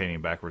on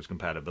maintaining backwards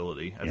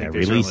compatibility. I think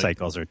release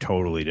cycles are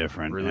totally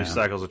different. Release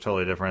cycles are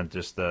totally different.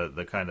 Just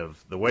the kind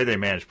of the way they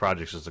manage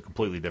projects is a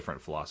completely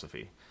different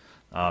philosophy.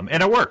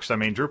 And it works. I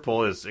mean,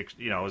 Drupal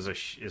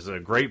is a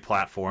great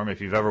platform.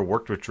 If you've ever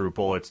worked with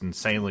Drupal, it's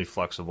insanely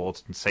flexible.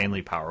 It's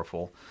insanely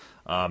powerful.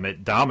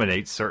 It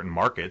dominates certain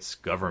markets,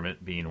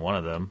 government being one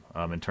of them,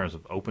 in terms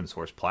of open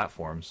source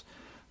platforms.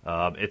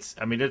 It's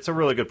a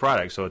really good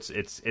product. So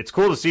it's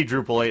cool to see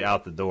Drupal 8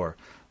 out the door,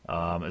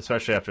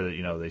 especially after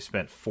they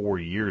spent 4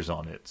 years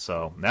on it.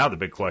 So now the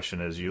big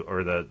question is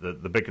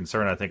the big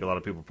concern I think a lot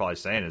of people are probably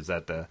saying is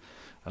that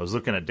I was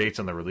looking at dates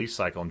on the release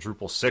cycle, and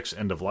Drupal 6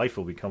 end of life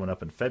will be coming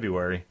up in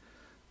February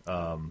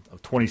of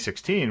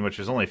 2016, which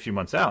is only a few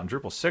months out. And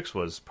Drupal 6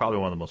 was probably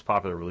one of the most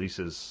popular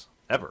releases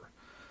ever.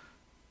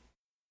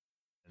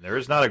 And there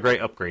is not a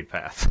great upgrade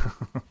path.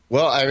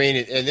 Well,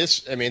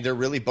 they're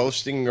really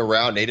boasting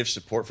around native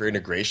support for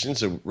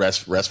integrations of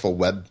RESTful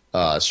web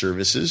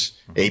services,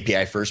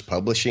 API first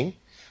publishing,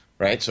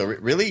 right? So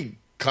really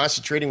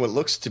concentrating what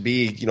looks to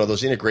be,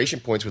 those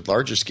integration points with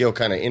larger scale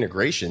kind of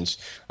integrations,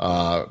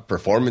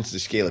 performance and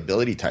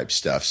scalability type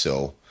stuff.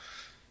 So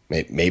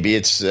maybe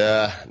it's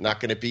not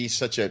going to be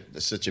such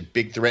a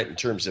big threat in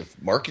terms of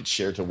market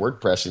share to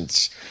WordPress and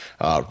its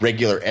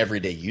regular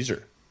everyday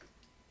user.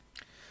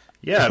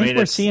 Yeah, I think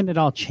we're seeing it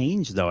all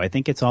change, though. I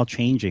think it's all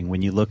changing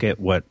when you look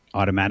at what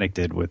Automatic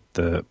did with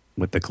the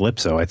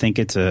Calypso. I think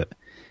it's a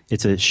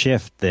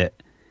shift that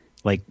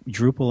like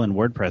Drupal and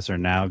WordPress are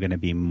now going to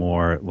be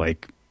more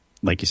like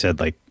like you said,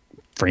 like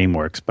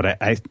frameworks,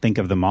 but I think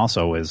of them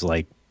also as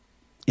like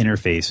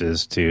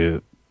interfaces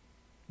to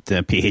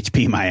the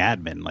PHP My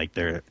Admin. Like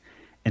they're,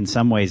 in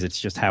some ways, it's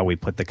just how we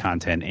put the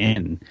content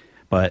in,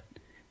 but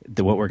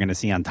what we're going to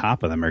see on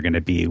top of them are going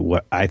to be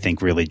what I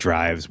think really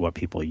drives what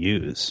people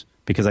use.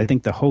 Because I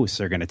think the hosts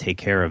are going to take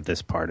care of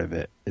this part of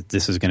it.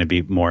 This is going to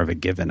be more of a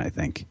given, I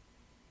think.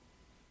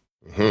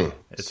 Mm-hmm.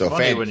 It's so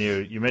funny when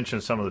you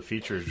mentioned some of the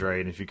features, right?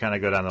 And if you kind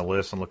of go down the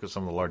list and look at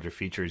some of the larger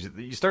features,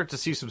 you start to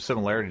see some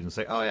similarities and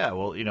say, oh, yeah,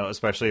 well,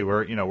 especially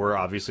we're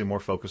obviously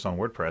more focused on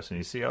WordPress. And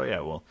you see, oh,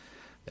 yeah, well,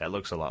 that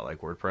looks a lot like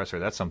WordPress, or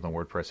that's something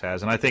WordPress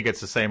has. And I think it's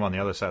the same on the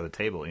other side of the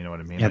table. You know what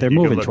I mean? Yeah, they're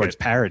moving towards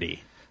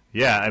parity.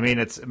 Yeah, I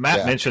mean,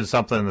 Matt mentioned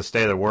something in the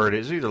State of the Word. It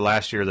was either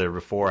last year or the year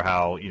before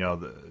how,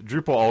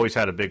 Drupal always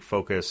had a big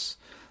focus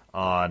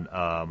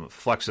on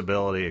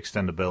flexibility,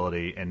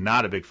 extendability, and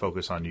not a big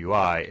focus on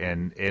UI.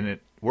 And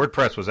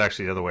WordPress was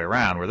actually the other way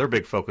around, where their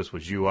big focus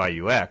was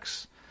UI,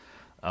 UX,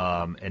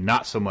 and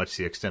not so much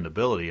the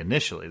extendability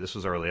initially. This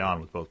was early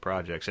on with both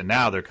projects. And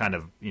now they're kind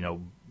of,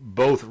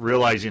 both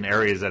realizing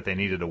areas that they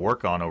needed to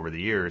work on over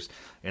the years,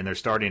 and they're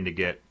starting to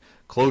get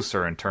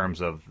closer in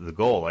terms of the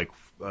goal. Like,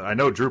 I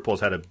know Drupal's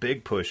had a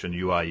big push in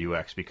UI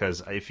UX,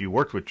 because if you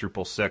worked with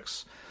Drupal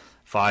 6,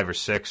 5 or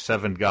 6,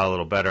 7 got a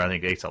little better. I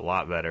think 8's a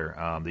lot better.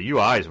 The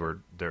UIs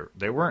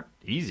they weren't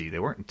easy. They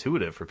weren't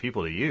intuitive for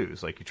people to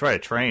use. Like, you try to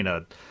train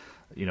a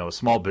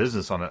small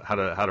business on how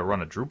to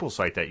run a Drupal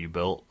site that you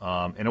built,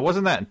 and it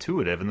wasn't that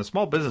intuitive. And the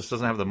small business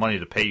doesn't have the money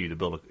to pay you to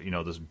build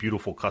this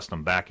beautiful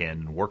custom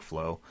backend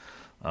workflow.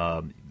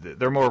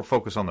 They're more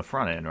focused on the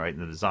front end, right,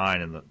 and the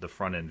design and the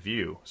front end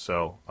view.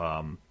 So,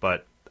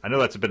 but I know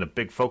that's been a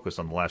big focus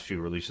on the last few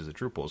releases of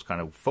Drupal, is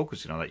kind of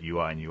focusing on that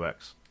UI and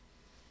UX.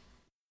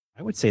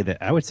 I would say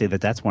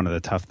that that's one of the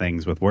tough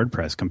things with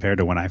WordPress compared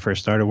to when I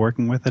first started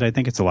working with it. I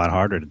think it's a lot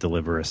harder to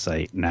deliver a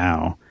site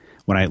now.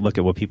 When I look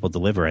at what people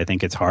deliver, I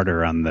think it's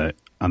harder on the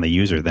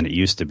user than it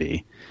used to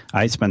be.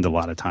 I spend a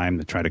lot of time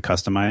to try to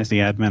customize the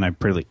admin.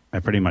 I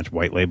pretty much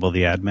white label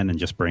the admin and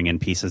just bring in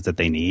pieces that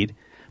they need.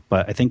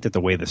 But I think that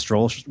the way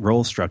the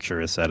role structure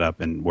is set up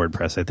in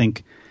WordPress, I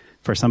think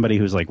for somebody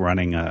who's like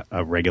running a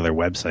regular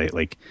website,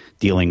 like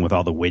dealing with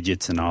all the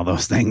widgets and all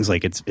those things,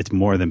 like it's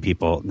more than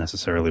people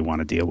necessarily want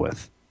to deal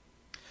with.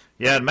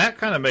 Yeah, and Matt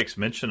kind of makes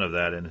mention of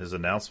that in his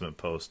announcement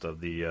post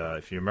of the,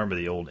 if you remember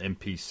the old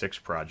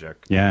MP6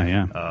 project.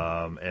 Yeah.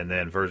 And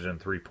then version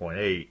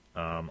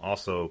 3.8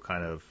 also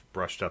kind of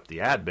brushed up the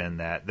admin.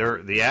 That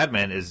the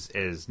admin is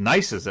as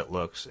nice as it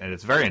looks, and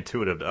it's very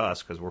intuitive to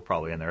us because we're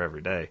probably in there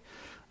every day.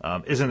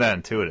 Isn't that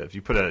intuitive?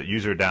 You put a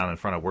user down in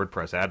front of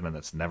WordPress admin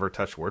that's never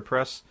touched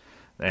WordPress,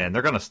 and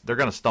they're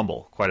gonna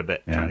stumble quite a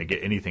bit trying to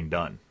get anything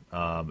done.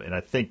 And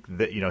I think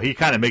that he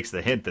kind of makes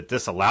the hint that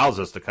this allows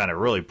us to kind of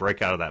really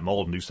break out of that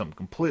mold and do something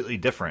completely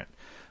different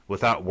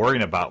without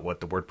worrying about what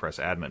the WordPress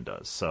admin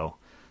does. So,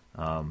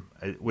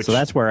 which so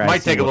that's where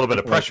might take a little bit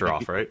of pressure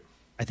off, right?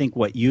 I think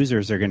what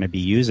users are going to be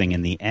using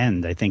in the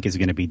end, I think, is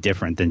going to be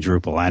different than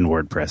Drupal and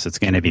WordPress. It's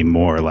going to be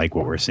more like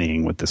what we're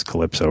seeing with this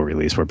Calypso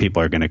release, where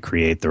people are going to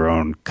create their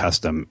own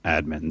custom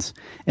admins.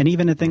 And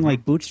even a thing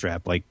like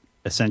Bootstrap, like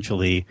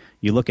essentially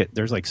you look at,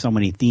 there's like so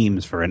many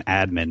themes for an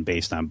admin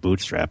based on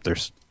Bootstrap.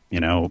 There's,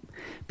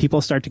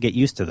 people start to get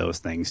used to those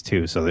things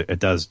too. So it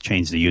does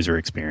change the user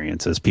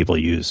experience as people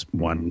use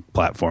one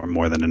platform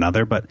more than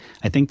another. But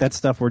I think that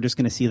stuff, we're just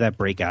going to see that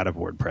break out of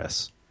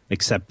WordPress,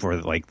 except for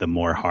like the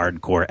more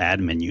hardcore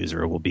admin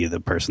user will be the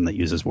person that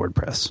uses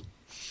WordPress.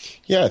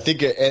 Yeah, I think,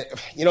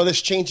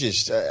 this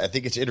changes. I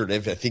think it's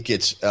iterative. I think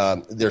it's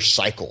there's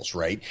cycles,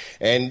 right?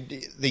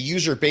 And the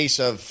user base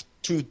of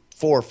 2,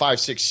 4, 5,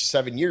 6,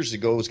 7 years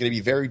ago is going to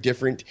be very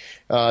different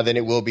than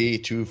it will be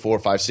 2, 4,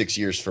 5, 6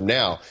 years from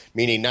now,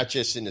 meaning not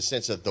just in the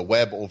sense of the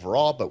web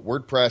overall, but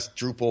WordPress,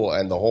 Drupal,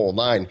 and the whole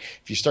nine.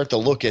 If you start to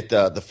look at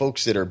the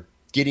folks that are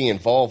getting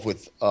involved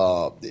with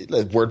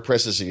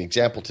WordPress as an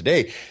example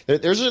today,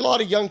 there's a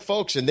lot of young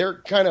folks, and their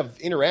kind of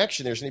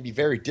interaction there's going to be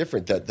very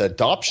different. The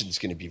adoption is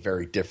going to be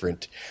very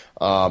different.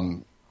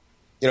 You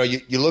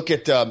look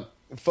at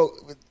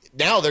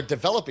now they're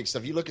developing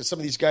stuff. You look at some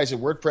of these guys in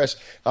WordPress,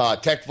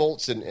 Tech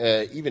Volts, and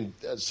even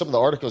some of the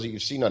articles that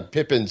you've seen on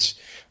Pippin's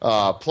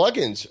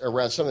plugins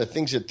around some of the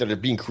things that are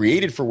being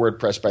created for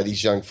WordPress by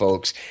these young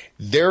folks.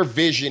 Their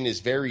vision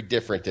is very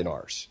different than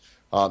ours.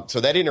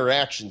 So that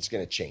interaction is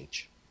going to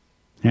change.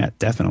 Yeah,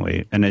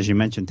 definitely. And as you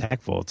mentioned,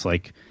 Tech Volts,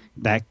 like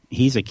that,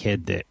 he's a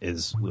kid that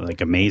is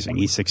like amazing.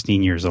 He's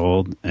 16 years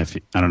old. I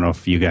don't know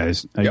if you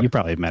guys, you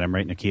probably met him,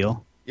 right,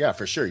 Nikhil? Yeah,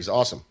 for sure. He's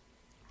awesome.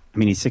 I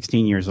mean, he's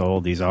 16 years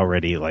old. He's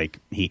already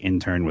he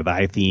interned with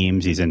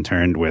iThemes. He's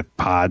interned with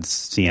Pods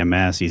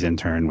CMS. He's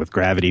interned with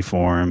Gravity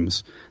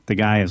Forms. The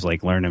guy is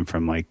learning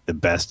from the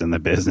best in the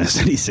business,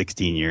 and he's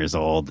 16 years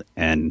old.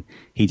 And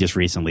he just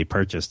recently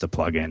purchased a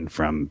plugin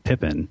from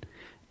Pippin.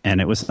 And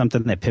it was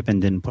something that Pippin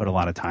didn't put a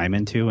lot of time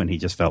into, and he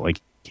just felt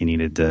like he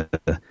needed to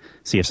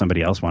see if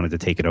somebody else wanted to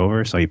take it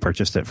over. So he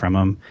purchased it from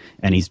him,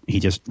 and he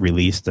just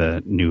released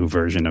a new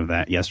version of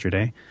that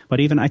yesterday. But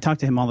even I talk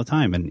to him all the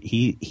time, and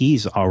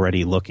he's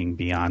already looking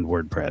beyond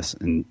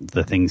WordPress and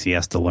the things he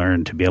has to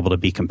learn to be able to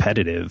be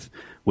competitive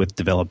with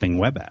developing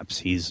web apps.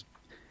 He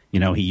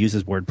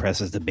uses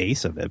WordPress as the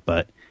base of it,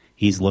 but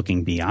he's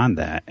looking beyond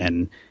that.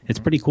 And it's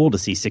pretty cool to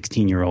see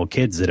 16-year-old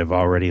kids that have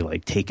already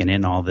like taken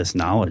in all this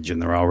knowledge,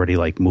 and they're already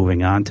like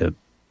moving on to,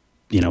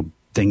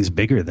 things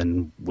bigger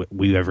than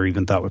we ever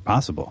even thought were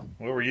possible.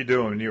 What were you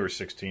doing when you were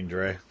 16,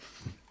 Dre?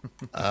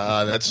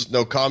 That's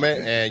no comment,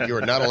 and you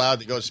are not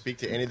allowed to go speak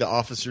to any of the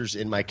officers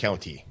in my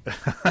county.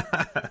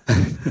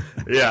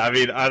 Yeah, I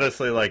mean,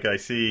 honestly, like I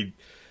see,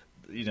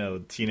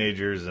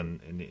 teenagers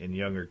and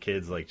younger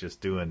kids like just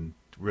doing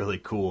really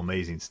cool,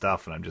 amazing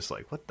stuff, and I'm just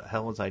like, what the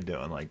hell was I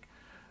doing? Like,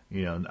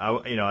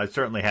 I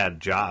certainly had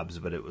jobs,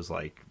 but it was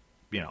like,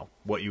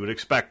 what you would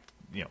expect,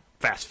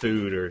 fast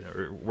food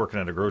or working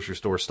at a grocery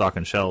store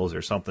stocking shelves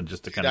or something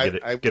just to kind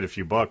of get a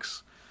few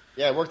bucks.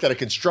 Yeah, I worked at a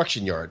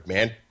construction yard,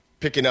 man,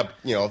 picking up,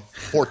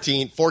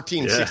 14,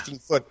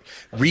 16-foot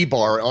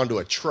rebar onto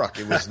a truck.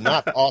 It was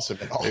not awesome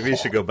at all. Maybe you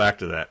should go back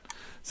to that.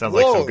 Sounds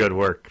like some good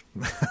work.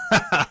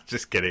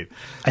 Just kidding.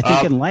 I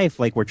think in life,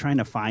 like, we're trying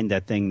to find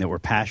that thing that we're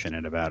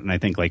passionate about. And I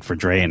think, like, for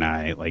Dre and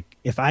I, like,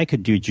 if I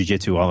could do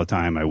jiu-jitsu all the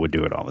time, I would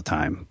do it all the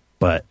time.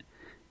 But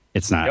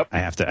it's not. Yep. I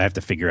have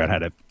to figure out how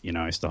to,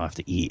 I still have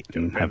to eat.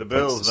 And pay the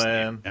bills,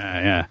 man.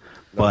 Yeah.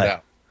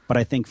 But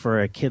I think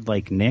for a kid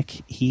like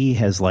Nick, he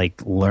has,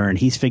 like,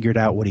 he's figured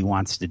out what he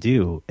wants to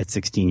do at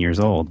 16 years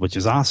old, which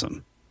is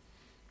awesome.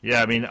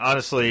 Yeah, I mean,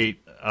 honestly,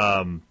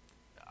 I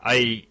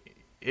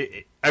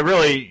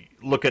really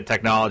look at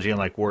technology and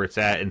like where it's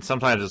at, and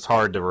sometimes it's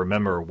hard to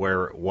remember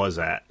where it was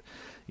at,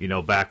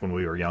 back when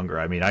we were younger.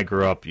 I mean, I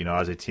grew up, I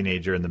was a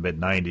teenager in the mid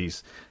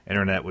 90s.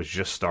 Internet was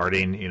just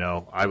starting.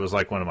 I was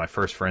like one of my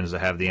first friends to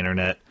have the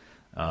internet.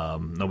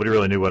 Nobody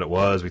really knew what it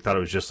was. We thought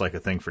it was just like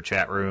a thing for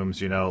chat rooms,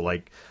 so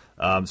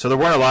there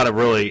weren't a lot of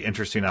really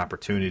interesting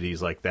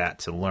opportunities like that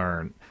to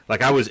learn.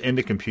 Like, I was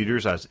into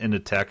computers, I was into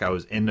tech, I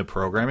was into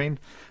programming,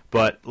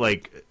 but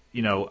like,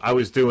 I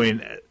was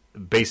doing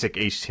basic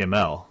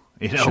HTML,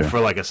 sure, for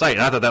like a site.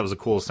 And I thought that was the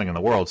coolest thing in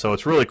the world. So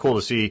it's really cool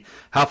to see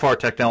how far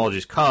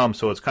technology's come.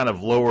 So it's kind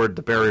of lowered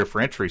the barrier for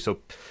entry. So,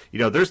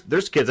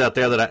 there's kids out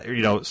there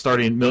that,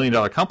 starting $1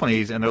 million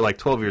companies, and they're like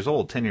 12 years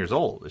old, 10 years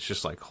old. It's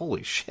just like,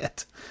 holy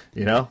shit,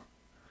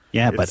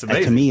 Yeah, but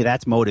to me,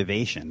 that's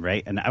motivation,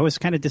 right? And I was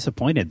kind of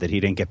disappointed that he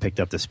didn't get picked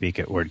up to speak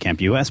at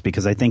WordCamp US,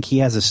 because I think he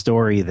has a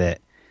story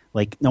that,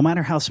 like, no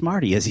matter how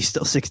smart he is, he's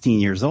still 16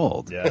 years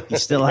old. Yeah. He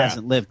still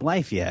hasn't lived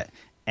life yet.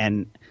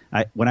 And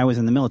when I was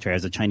in the military, I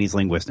was a Chinese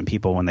linguist, and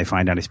people, when they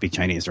find out I speak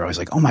Chinese, they're always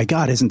like, oh, my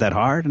God, isn't that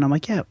hard? And I'm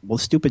like, yeah, well,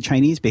 stupid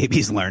Chinese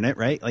babies learn it,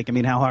 right? Like, I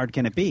mean, how hard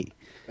can it be?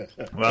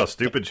 Well,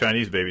 stupid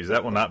Chinese babies,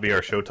 that will not be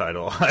our show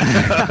title.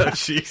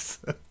 Jeez.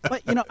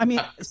 But, I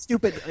mean,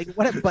 stupid, like,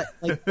 what? But,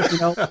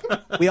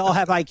 like, we all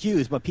have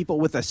IQs, but people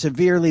with a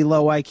severely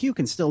low IQ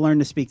can still learn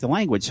to speak the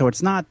language. So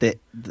it's not that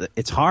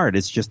it's hard.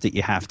 It's just that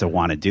you have to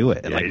want to do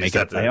it and, make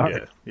it play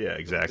hard. Yeah,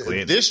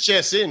 exactly. This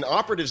just in,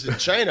 operatives in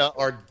China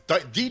are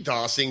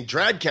DDoSing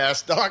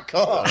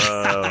Dradcast.com.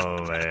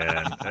 Oh,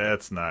 man.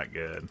 That's not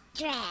good.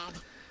 Drad.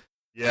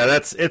 Yeah,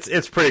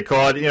 it's pretty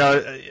cool.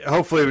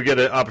 Hopefully we get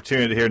an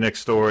opportunity to hear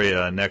Nick's story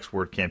next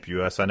WordCamp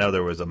US. I know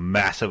there was a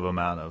massive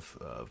amount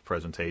of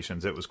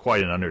presentations. It was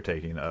quite an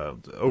undertaking.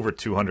 Over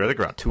 200, I think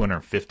around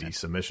 250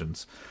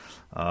 submissions.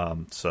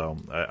 So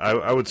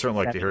I would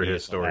certainly like to hear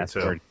his story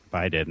too.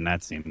 I did, and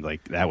that seemed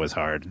like that was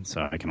hard.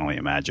 So I can only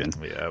imagine.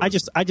 Yeah, I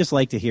just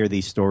like to hear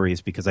these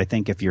stories, because I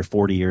think if you're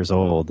 40 years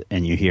old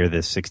and you hear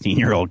this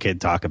 16-year-old kid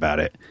talk about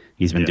it,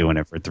 he's been doing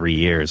it for 3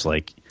 years.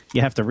 Like,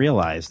 you have to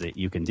realize that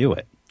you can do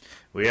it.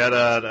 We had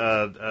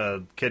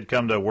a kid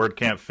come to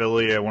WordCamp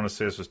Philly. I want to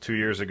say this was 2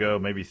 years ago,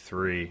 maybe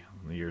 3.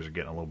 The years are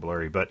getting a little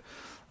blurry, but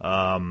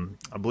I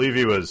believe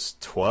he was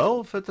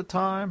 12 at the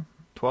time,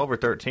 12 or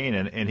 13,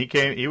 and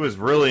he was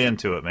really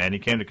into it, man. He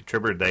came to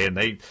Contributor Day, and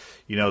they,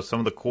 some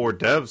of the core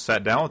devs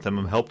sat down with him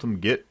and helped him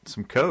get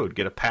some code,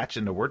 get a patch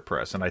into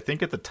WordPress. And I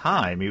think at the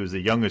time he was the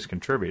youngest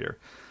contributor.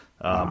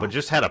 But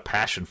just had a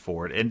passion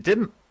for it and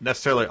didn't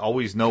necessarily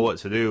always know what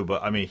to do.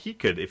 But I mean, he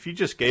could, if you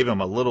just gave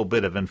him a little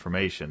bit of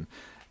information.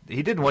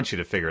 He didn't want you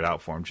to figure it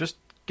out for him. Just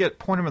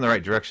point him in the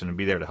right direction and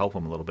be there to help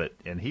him a little bit.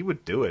 And he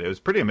would do it. It was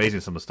pretty amazing,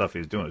 some of the stuff he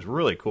was doing. It was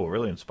really cool,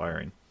 really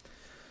inspiring.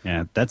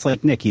 Yeah, that's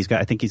like Nick.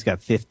 I think he's got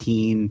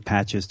 15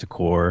 patches to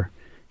core.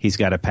 He's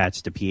got a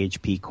patch to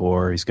PHP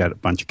core. He's got a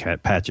bunch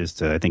of patches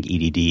to, I think,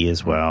 EDD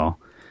as well.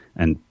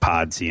 And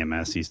Pod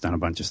CMS. He's done a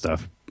bunch of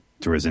stuff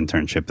through his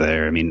internship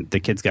there. I mean, the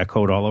kid's got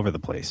code all over the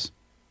place.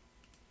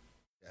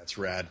 That's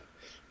rad.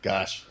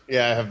 Gosh.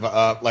 Yeah, I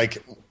have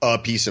like a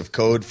piece of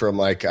code from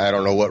like, I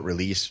don't know what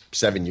release,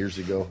 7 years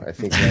ago, I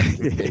think.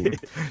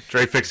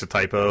 Dre fixed a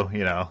typo,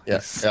 Yeah,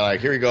 like,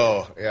 here we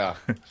go. Yeah.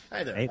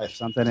 Hey, there's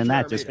something in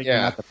that. Just figuring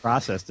out the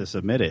process to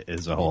submit it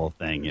is a whole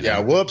thing. Yeah,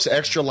 whoops,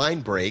 extra line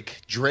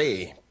break.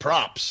 Dre,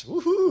 props.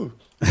 Woohoo.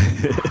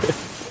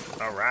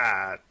 All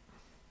right.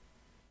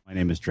 My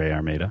name is Dre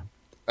Armada.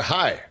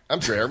 Hi, I'm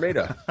Dre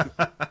Armada.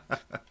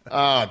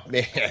 Oh,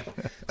 man.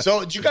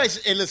 So, did you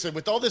guys, hey, listen,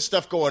 with all this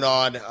stuff going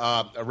on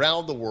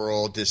around the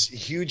world, this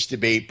huge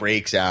debate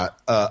breaks out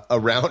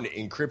around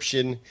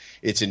encryption,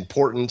 its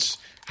importance,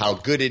 how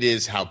good it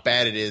is, how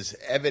bad it is,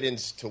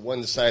 evidence to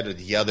one side or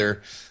the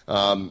other.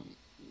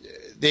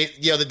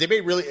 The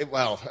debate really,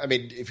 well, I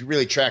mean, if you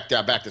really track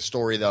down back the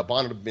story, the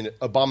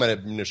Obama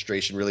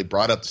administration really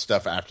brought up the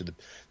stuff after the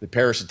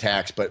Paris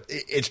attacks, but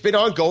it's been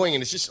ongoing,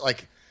 and it's just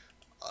like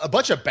a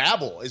bunch of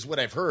babble is what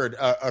I've heard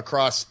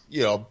across,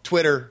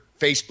 Twitter,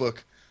 Facebook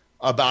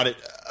about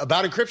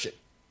encryption.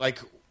 Like,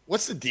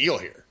 what's the deal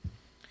here?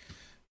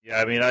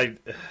 Yeah, I mean,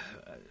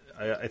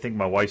 I think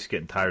my wife's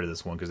getting tired of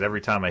this one because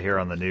every time I hear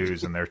on the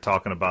news and they're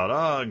talking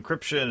about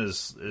encryption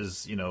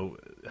is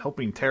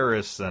helping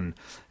terrorists and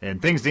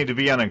things need to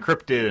be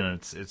unencrypted and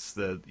it's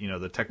the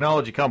the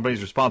technology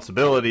company's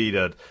responsibility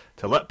to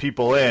let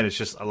people in. It's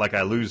just like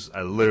I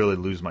literally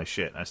lose my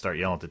shit and I start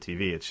yelling at the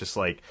TV. It's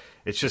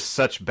just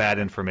such bad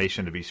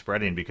information to be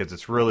spreading because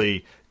it's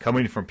really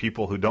coming from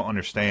people who don't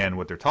understand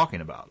what they're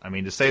talking about. I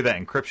mean, to say that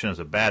encryption is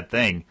a bad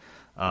thing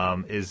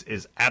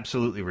is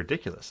absolutely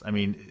ridiculous. I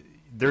mean,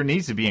 there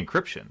needs to be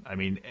encryption. I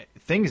mean,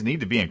 things need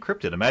to be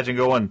encrypted. Imagine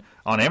going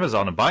on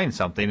Amazon and buying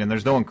something and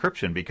there's no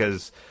encryption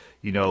because,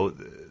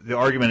 the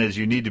argument is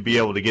you need to be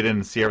able to get in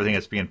and see everything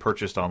that's being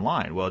purchased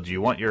online. Well, do you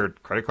want your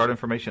credit card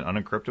information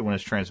unencrypted when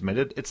it's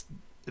transmitted? It's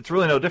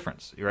really no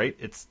difference, right?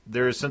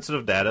 There is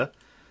sensitive data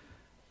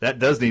that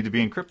does need to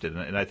be encrypted.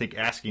 And I think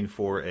asking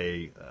for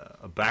a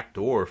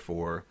backdoor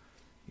for,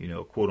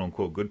 quote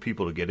unquote, good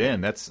people to get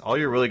in, that's all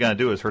you're really going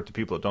to do is hurt the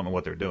people that don't know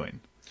what they're doing.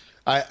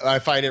 I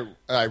find it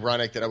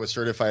ironic that I was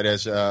certified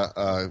as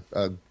a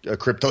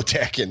crypto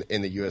tech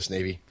in the U.S.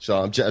 Navy.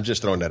 So I'm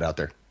just throwing that out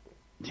there.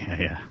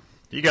 Yeah.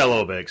 You got a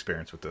little bit of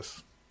experience with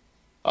this.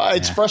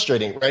 It's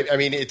frustrating, right? I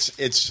mean, I've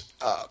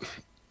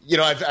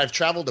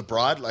traveled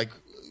abroad, like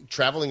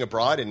traveling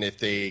abroad, and if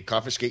they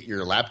confiscate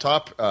your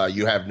laptop,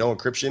 you have no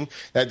encryption.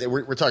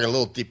 We're talking a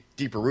little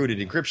deeper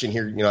rooted encryption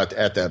here,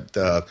 at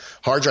the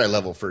hard drive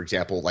level, for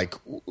example. Like,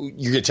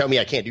 you're going to tell me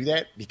I can't do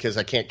that because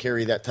I can't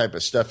carry that type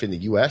of stuff in the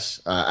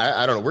U.S.?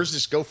 I don't know. Where does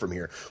this go from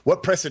here?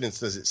 What precedence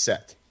does it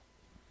set?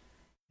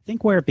 I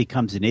think where it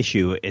becomes an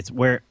issue, it's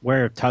where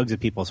it tugs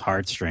at people's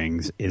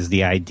heartstrings is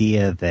the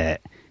idea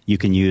that you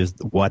can use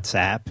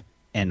WhatsApp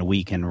and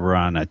we can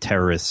run a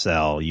terrorist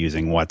cell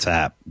using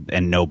WhatsApp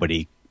and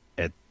nobody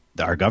at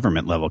our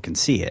government level can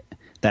see it.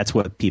 That's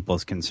what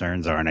people's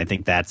concerns are, and I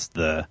think that's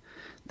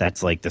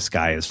like the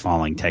sky is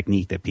falling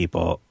technique that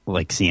people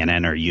like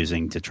CNN are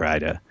using to try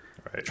to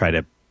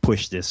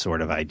push this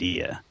sort of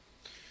idea.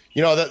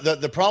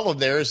 The problem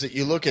there is that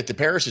you look at the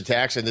Paris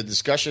attacks and the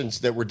discussions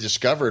that were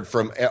discovered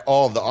from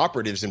all of the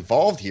operatives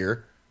involved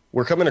here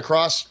were coming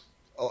across,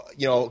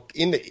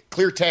 in the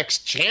clear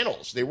text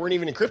channels. They weren't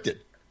even encrypted.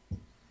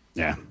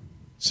 Yeah.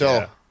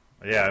 So.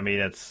 Yeah, I mean,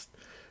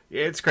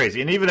 it's crazy.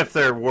 And even if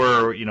there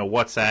were,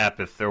 WhatsApp,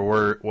 if there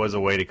was a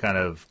way to kind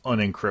of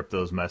unencrypt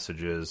those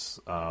messages,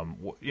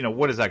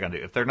 what is that going to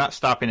do? If they're not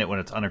stopping it when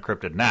it's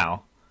unencrypted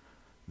now,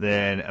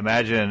 then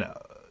imagine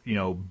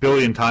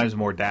billion times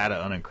more data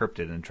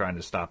unencrypted and trying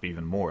to stop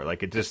even more.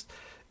 Like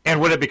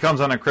and when it becomes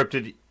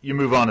unencrypted, you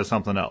move on to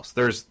something else.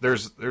 There's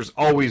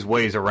always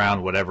ways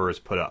around whatever is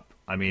put up.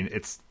 I mean,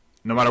 it's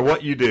no matter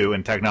what you do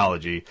in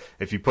technology,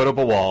 if you put up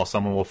a wall,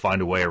 someone will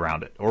find a way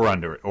around it or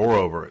under it or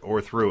over it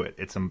or through it.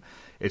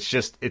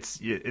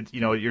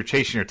 You're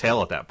chasing your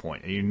tail at that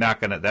point. And you're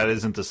not going to, that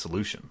isn't the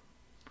solution.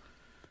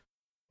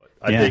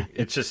 I think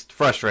it's just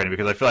frustrating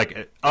because I feel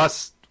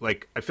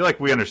like I feel like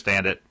we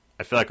understand it.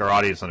 I feel like our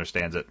audience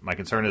understands it. My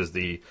concern is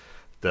the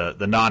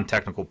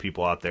non-technical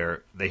people out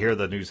there. They hear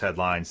the news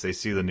headlines, they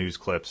see the news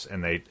clips,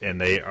 and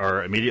they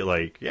are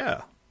immediately like,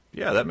 yeah,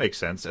 that makes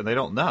sense, and they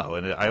don't know.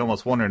 And I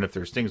almost wondering if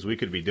there's things we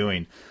could be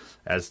doing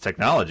as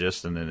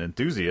technologists and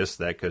enthusiasts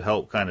that could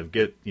help kind of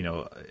get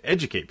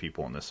educate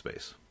people in this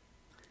space.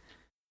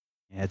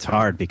 Yeah, it's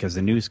hard because the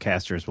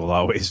newscasters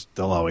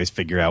they'll always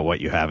figure out what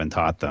you haven't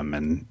taught them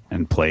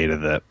and play to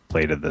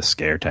the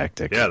scare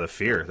tactic. Yeah, the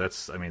fear.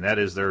 That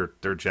is their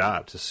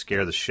job, to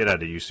scare the shit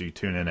out of you so you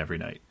tune in every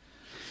night.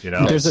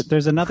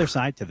 There's another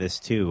side to this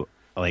too.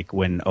 Like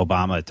when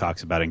Obama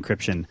talks about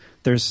encryption,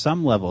 there's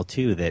some level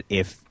too that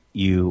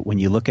when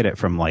you look at it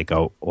from like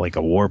a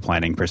war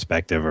planning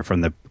perspective or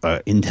from the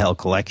intel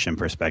collection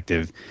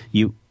perspective,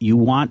 you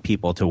want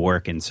people to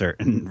work in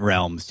certain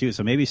realms too.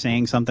 So maybe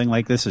saying something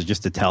like this is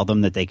just to tell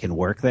them that they can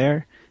work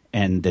there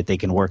and that they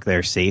can work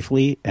there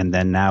safely, and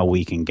then now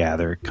we can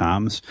gather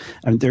comms.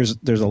 I mean,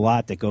 there's a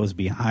lot that goes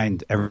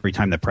behind every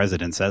time the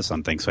president says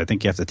something, so I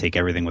think you have to take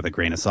everything with a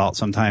grain of salt.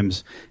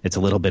 Sometimes it's a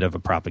little bit of a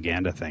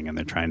propaganda thing, and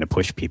they're trying to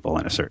push people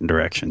in a certain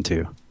direction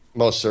too.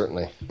 Most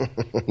certainly.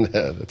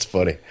 That's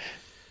funny.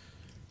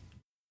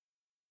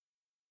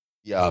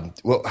 Yeah,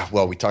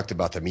 well, we talked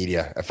about the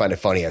media. I find it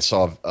funny. I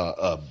saw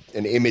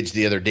an image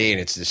the other day, and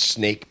it's this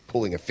snake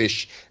pulling a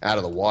fish out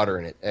of the water,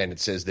 and it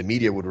says the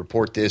media would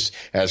report this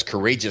as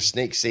courageous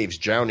snake saves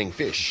drowning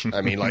fish.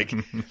 I mean, like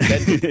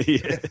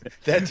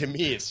that to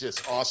me, it's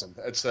just awesome.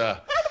 That's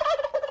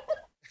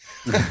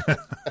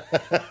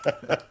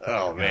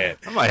oh man,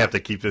 I might have to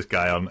keep this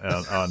guy on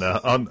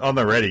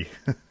the ready.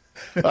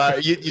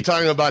 You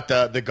talking about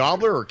the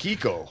gobbler or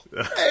Kiko?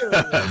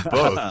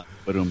 Both.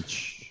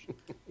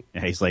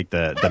 Yeah, he's like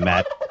the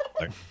Matt.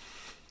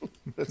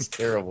 That's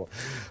terrible.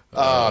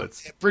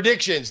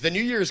 Predictions. The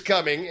new year's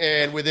coming,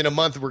 and within a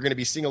month, we're going to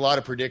be seeing a lot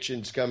of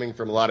predictions coming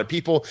from a lot of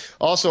people.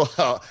 Also,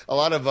 a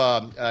lot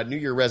of New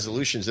Year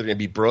resolutions that are going to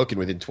be broken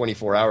within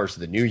 24 hours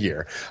of the new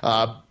year.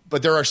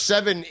 But there are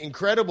 7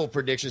 incredible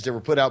predictions that were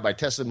put out by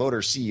Tesla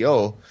Motors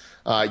CEO.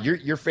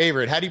 Your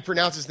favorite. How do you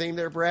pronounce his name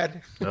there,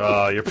 Brad?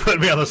 You're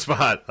putting me on the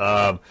spot.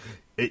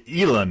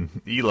 Elon.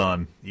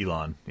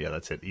 Yeah,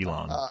 that's it.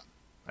 Elon.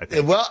 I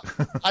think. Well,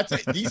 I tell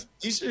you,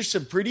 these are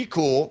some pretty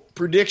cool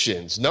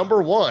predictions.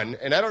 Number 1,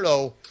 and I don't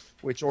know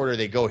which order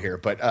they go here,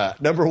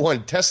 but number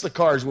 1, Tesla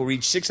cars will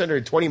reach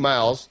 620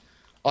 miles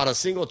on a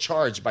single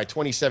charge by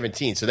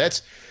 2017. So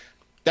that's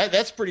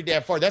pretty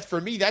damn far. That's,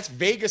 for me, that's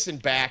Vegas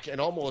and back and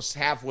almost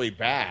halfway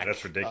back.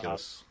 That's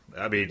ridiculous.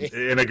 I mean,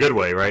 in a good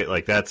way, right?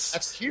 Like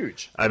that's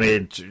huge. I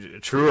mean,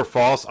 true or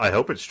false? I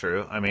hope it's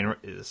true. I mean,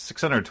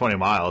 620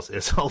 miles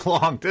is a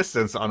long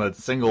distance on a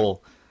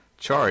single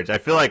charge. I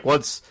feel like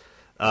once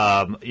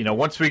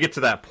we get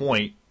to that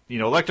point,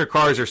 electric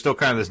cars are still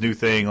kind of this new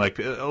thing. Like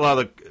a lot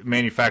of the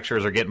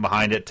manufacturers are getting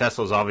behind it.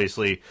 Tesla's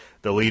obviously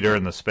the leader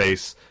in the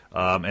space,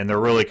 and they're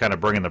really kind of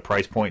bringing the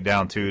price point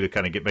down too to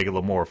kind of make it a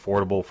little more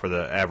affordable for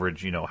the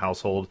average,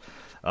 household.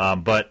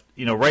 But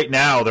right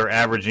now they're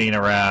averaging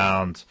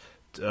around.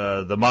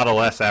 The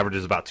Model S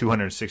averages about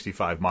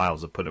 265 miles,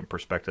 to put it in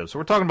perspective. So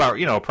we're talking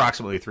about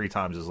approximately 3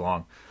 times as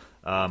long.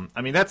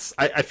 I mean,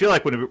 I feel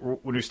like when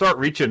we start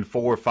reaching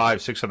 400, 500,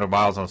 600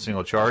 miles on a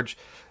single charge,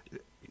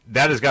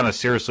 that is going to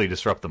seriously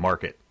disrupt the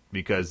market,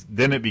 because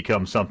then it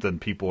becomes something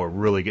people are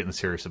really getting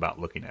serious about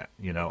looking at.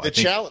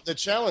 The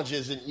challenge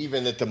isn't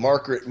even that the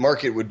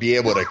market would be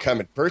able to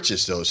come and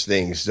purchase those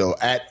things. So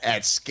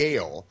at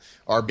scale,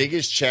 our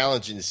biggest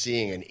challenge in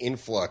seeing an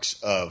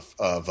influx of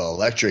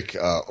electric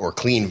or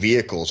clean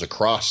vehicles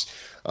across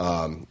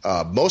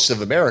most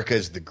of America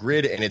is the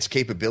grid and its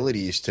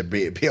capabilities to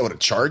be able to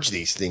charge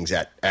these things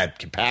at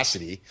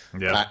capacity,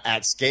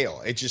 at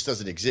scale. It just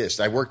doesn't exist.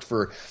 I worked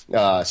for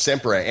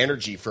Sempra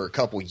Energy for a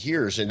couple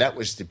years, and that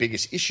was the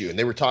biggest issue. And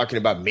they were talking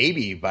about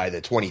maybe by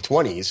the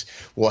 2020s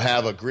we'll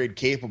have a grid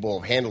capable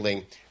of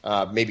handling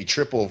maybe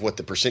triple of what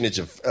the percentage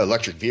of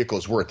electric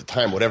vehicles were at the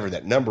time, whatever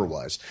that number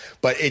was.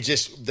 But it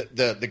just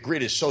the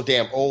grid is so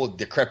damn old,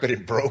 decrepit,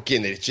 and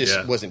broken that it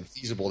just wasn't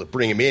feasible to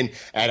bring them in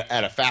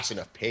at a fast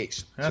enough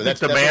pace. I think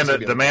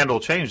demand will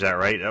change that,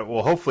 right?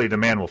 Well, hopefully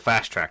demand will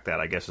fast track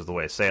that, I guess is the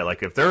way to say it.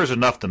 Like if there is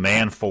enough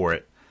demand for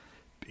it,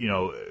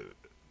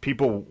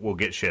 people will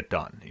get shit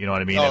done. You know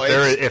what I mean?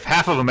 If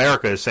half of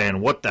America is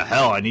saying, "What the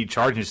hell? I need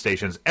charging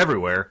stations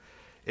everywhere,"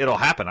 it'll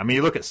happen. I mean,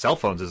 you look at cell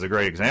phones as a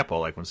great example.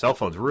 Like when cell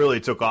phones really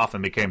took off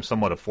and became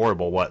somewhat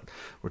affordable,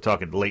 we're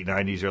talking late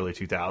 90s, early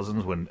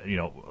 2000s, when,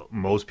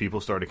 most people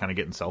started kind of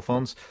getting cell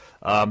phones.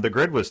 The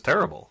grid was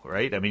terrible,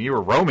 right? I mean, you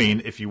were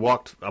roaming if you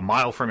walked a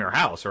mile from your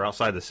house or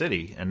outside the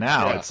city. And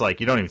now it's like,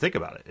 you don't even think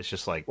about it. It's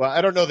just like, well,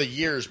 I don't know the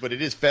years, but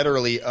it is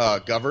federally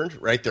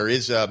governed, right? There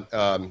is or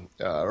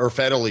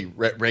federally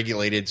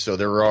regulated. So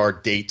there are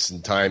dates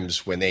and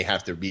times when they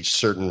have to reach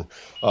certain,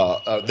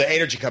 the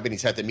energy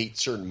companies have to meet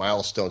certain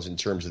milestones in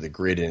terms of the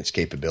grid and its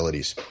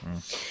capabilities.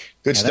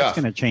 Good stuff. That's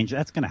going to change.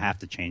 That's going to have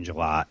to change a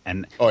lot.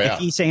 And if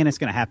he's saying it's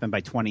going to happen by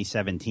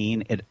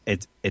 2017,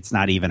 it's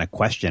not even a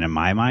question in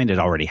my mind. It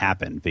already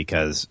happened,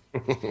 because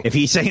if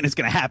he's saying it's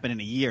going to happen in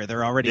a year,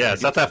 they're already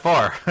it's not that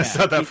far. It's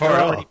not that far they're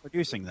at already all.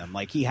 producing them.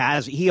 Like he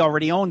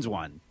already owns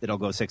one that'll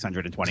go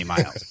 620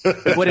 miles.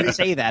 He wouldn't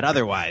say that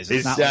otherwise.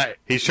 He's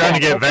trying to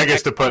get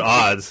Vegas to put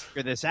odds.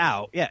 Figure this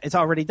out. Yeah, it's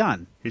already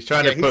done. He's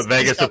trying to put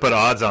Vegas to put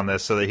odds on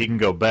this so that he can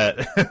go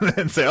bet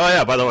and say, "Oh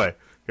yeah, by the way."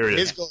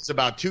 His goal is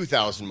about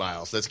 2,000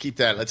 miles. Let's keep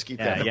that.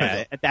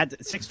 Yeah,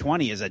 that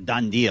 620 is a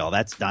done deal.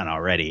 That's done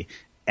already.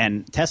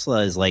 And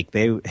Tesla is like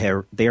they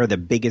are the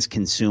biggest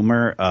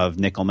consumer of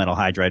nickel metal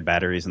hydride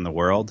batteries in the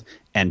world.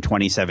 And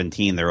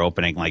 2017, they're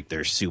opening like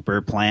their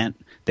super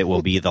plant that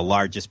will be the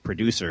largest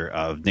producer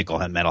of nickel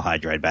metal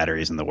hydride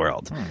batteries in the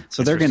world.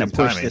 So they're going to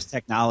push this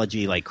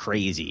technology like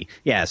crazy.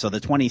 Yeah. So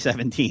the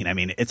 2017, I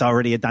mean, it's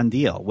already a done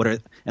deal.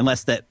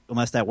 Unless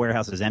that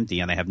warehouse is empty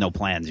and they have no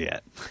plans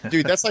yet.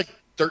 Dude, that's like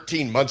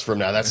 13 months from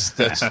now. That's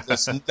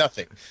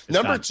nothing.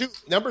 Number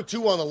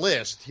two on the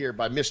list here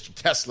by Mr.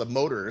 Tesla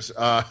Motors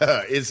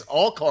is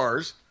all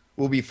cars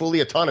will be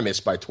fully autonomous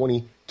by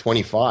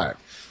 2025.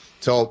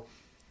 So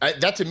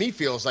that to me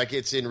feels like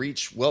it's in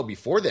reach well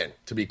before then,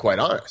 to be quite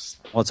honest.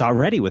 Well, it's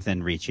already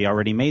within reach. He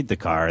already made the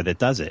car that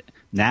does it.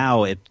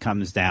 Now it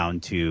comes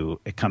down to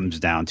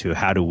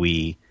how do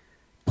we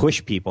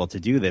push people to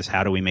do this?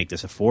 How do we make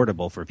this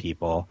affordable for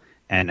people?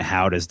 And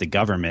how does the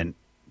government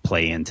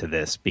play into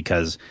this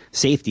because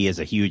safety is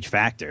a huge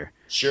factor.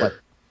 Sure. But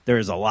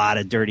there's a lot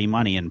of dirty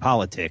money in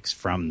politics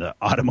from the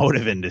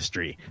automotive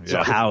industry. So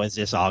Yeah. how is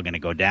this all going to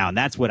go down?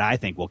 That's what I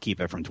think will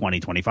keep it from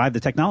 2025. The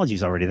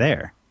technology's already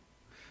there.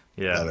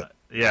 Yeah,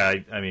 yeah.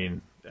 I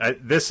mean,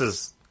 this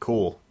is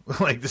cool.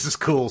 Like, this is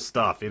cool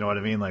stuff. You know what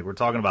I mean? Like, we're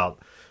talking about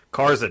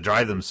cars that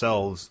drive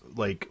themselves,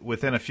 like,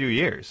 within a few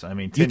years. I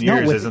mean, 10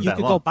 years isn't that long.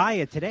 You could go buy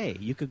it today.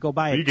 You could go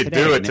buy it You today. could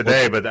do it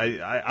today, but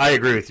I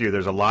agree with you.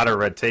 There's a lot of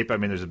red tape. I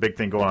mean, there's a big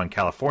thing going on in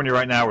California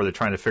right now where they're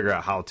trying to figure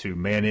out how to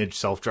manage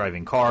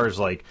self-driving cars.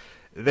 Like,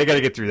 they got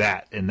to get through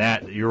that, and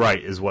that, you're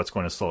right, is what's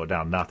going to slow it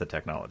down, not the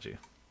technology.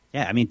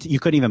 Yeah, I mean, you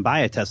couldn't even buy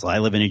a Tesla. I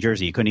live in New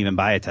Jersey. You couldn't even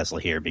buy a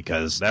Tesla here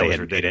because That they was had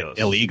made ridiculous.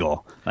 it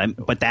illegal.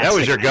 But That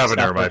was the your kind of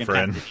governor, stuff my we're gonna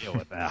friend. have to deal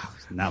with. Oh,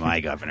 not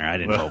my governor. I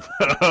didn't vote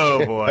for him.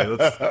 Oh, boy.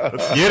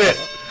 Let's get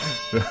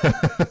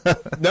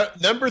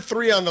it. Number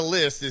 3 on the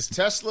list is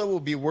Tesla will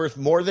be worth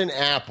more than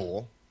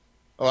Apple.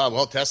 Oh,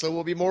 well, Tesla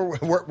will be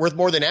worth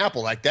more than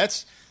Apple. Like,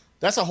 that's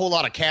a whole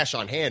lot of cash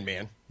on hand,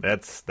 man.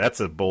 That's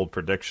a bold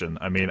prediction.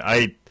 I mean,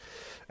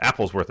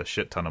 Apple's worth a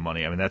shit ton of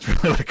money. I mean, that's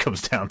really what it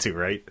comes down to,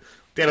 right?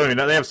 They don't even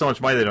know. They have so much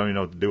money they don't even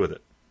know what to do with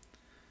it.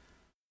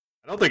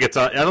 I don't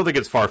think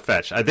it's far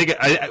fetched. I think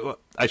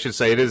I should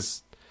say it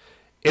is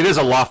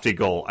a lofty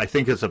goal. I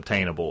think it's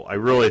obtainable. I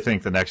really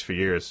think the next few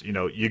years,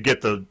 you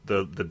get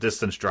the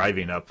distance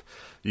driving up,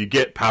 you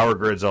get power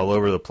grids all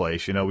over the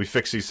place. We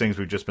fix these things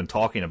we've just been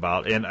talking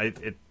about, and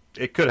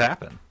it could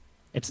happen.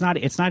 It's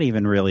not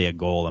even really a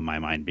goal in my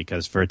mind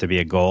because for it to be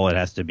a goal, it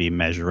has to be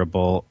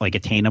measurable, like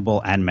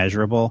attainable and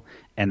measurable,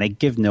 and they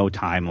give no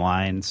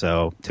timeline.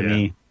 So to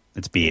me,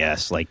 it's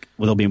BS. Like,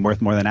 they'll be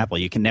worth more than Apple.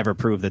 You can never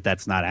prove that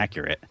that's not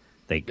accurate.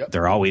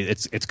 They're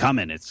always it's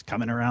coming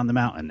around the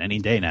mountain any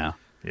day now.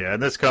 Yeah,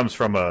 and this comes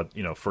from a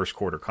first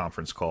quarter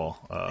conference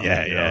call. So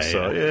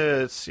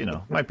it's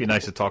might be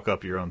nice to talk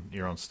up your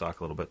own stock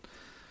a little bit.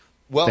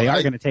 Well, they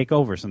are going to take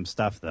over some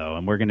stuff though,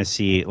 and we're going to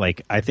see.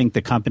 Like, I think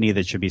the company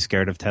that should be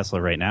scared of Tesla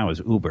right now is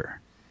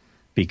Uber,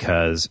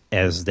 because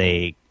as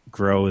they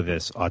grow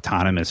this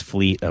autonomous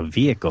fleet of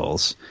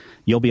vehicles,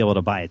 you'll be able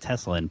to buy a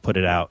Tesla and put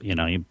it out.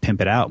 You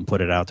pimp it out and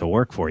put it out to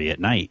work for you at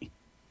night.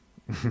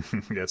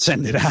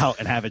 Send it out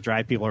and have it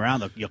drive people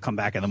around. You'll come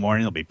back in the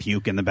morning. There'll be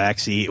puke in the back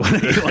seat.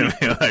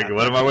 Like,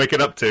 what am I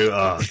waking up to?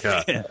 Oh,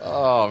 God.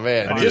 Oh,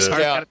 man. I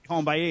got to be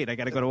home by 8. I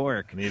got to go to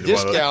work.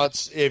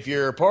 Discounts if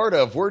you're part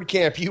of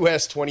WordCamp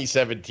US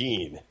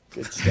 2017.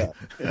 Good stuff.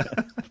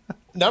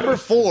 Number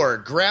 4,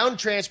 ground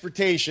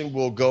transportation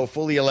will go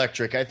fully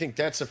electric. I think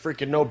that's a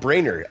freaking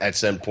no-brainer at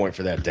some point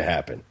for that to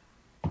happen.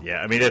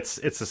 Yeah, I mean, it's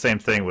the same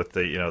thing with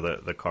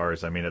the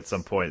cars. I mean, at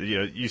some point,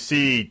 you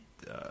see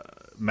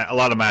a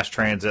lot of mass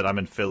transit. I'm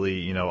in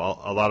Philly. A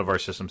lot of our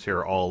systems here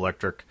are all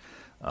electric.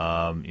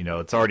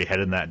 It's already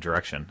headed in that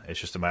direction. It's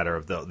just a matter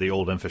of the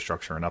old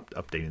infrastructure and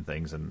updating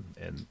things,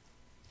 and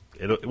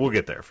we'll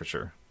get there for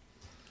sure.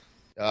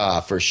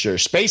 For sure.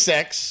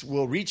 SpaceX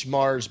will reach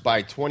Mars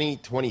by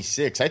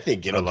 2026. I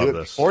think it'll do it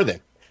before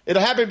then.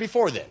 It'll happen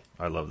before then.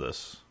 I love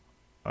this.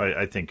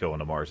 I think going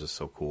to Mars is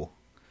so cool.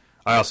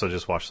 I also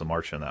just watched The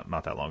Martian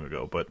not that long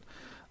ago, but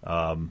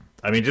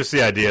I mean, just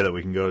the idea that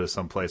we can go to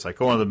some place like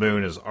going to the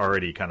moon is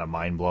already kind of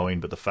mind blowing.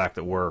 But the fact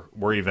that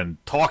we're even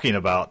talking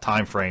about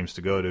time frames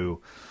to go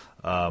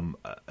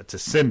to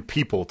send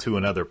people to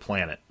another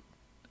planet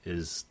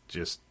is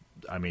just,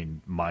 I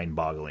mean, mind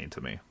boggling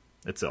to me.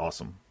 It's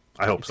awesome.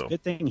 I hope so.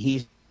 Good thing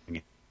he's doing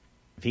it.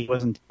 If he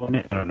wasn't doing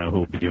it, I don't know who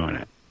would be doing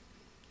it.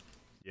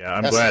 Yeah,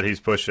 I'm glad he's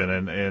pushing,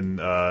 and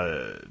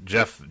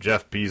Jeff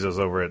Bezos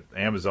over at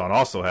Amazon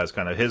also has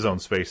kind of his own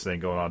space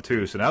thing going on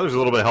too. So now there's a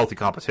little bit of healthy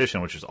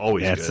competition, which is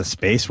always good. It's the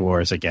space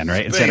wars again,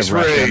 right? Space Instead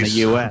of Russia and the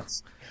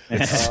U.S.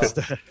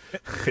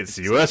 It's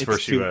U.S.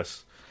 versus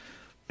U.S.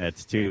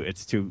 It's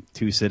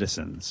two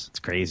citizens. It's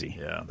crazy.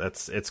 Yeah,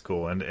 it's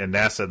cool, and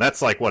NASA.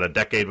 That's like what, a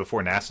decade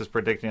before NASA's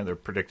predicting it. They're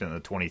predicting in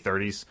the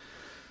 2030s.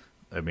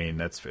 I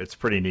mean, it's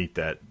pretty neat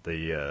that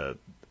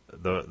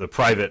the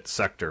private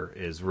sector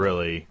is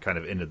really kind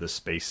of into the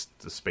space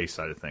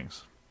side of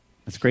things.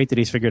 It's great that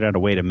he's figured out a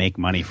way to make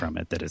money from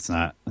it. That it's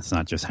not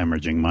just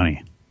hemorrhaging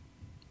money.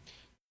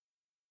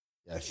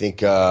 I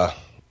think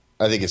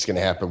it's going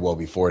to happen well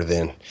before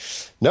then.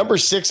 Number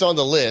 6 on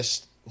the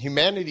list: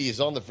 humanity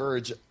is on the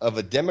verge of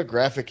a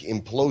demographic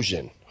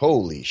implosion.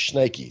 Holy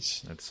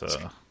shnikes!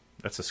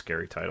 That's a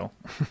scary title.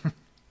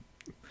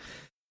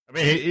 I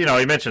mean,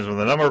 he mentions when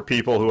the number of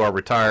people who are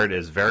retired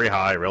is very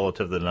high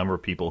relative to the number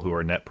of people who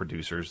are net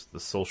producers, the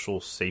social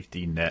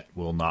safety net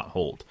will not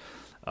hold.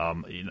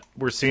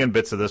 We're seeing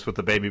bits of this with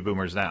the baby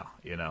boomers now.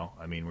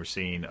 I mean, we're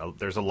seeing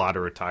there's a lot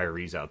of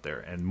retirees out there,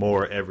 and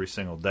more every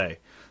single day.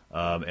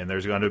 And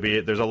there's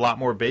a lot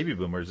more baby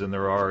boomers than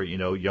there are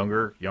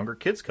younger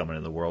kids coming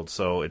in the world.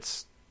 So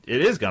it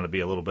is going to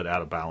be a little bit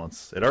out of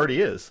balance. It already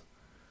is.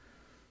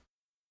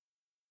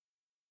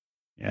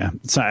 Yeah.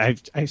 So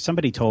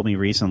somebody told me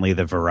recently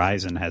that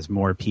Verizon has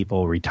more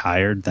people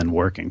retired than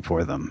working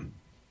for them.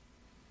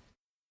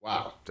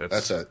 Wow,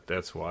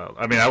 that's wild.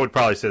 I mean, I would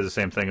probably say the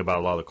same thing about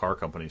a lot of the car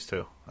companies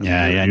too. I mean,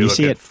 and you look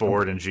see at it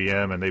Ford and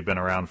GM, and they've been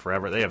around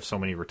forever. They have so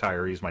many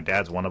retirees. My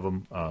dad's one of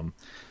them.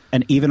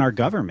 And even our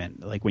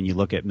government, like when you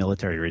look at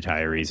military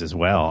retirees as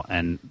well,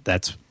 and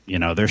that's,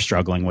 they're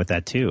struggling with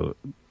that too.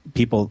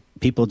 People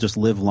just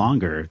live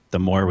longer. The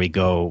more we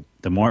go,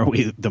 the more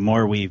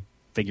we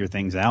figure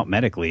things out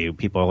medically,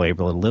 people are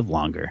able to live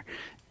longer,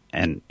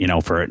 and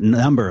for a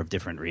number of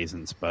different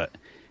reasons. But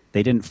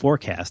they didn't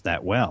forecast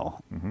that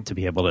well to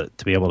be able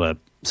to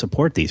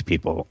support these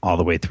people all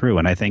the way through.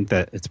 And I think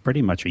that it's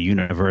pretty much a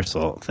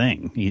universal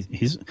thing.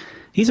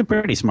 He's a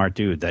pretty smart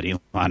dude, that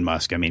Elon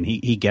Musk. I mean,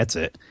 he gets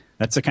it.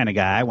 That's the kind of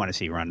guy I want to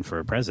see run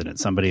for president.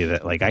 Somebody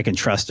that, like, I can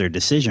trust their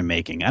decision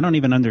making. I don't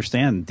even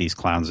understand these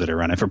clowns that are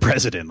running for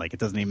president. Like, it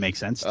doesn't even make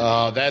sense to me.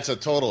 Oh, that's a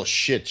total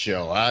shit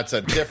show. That's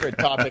a different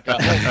topic, a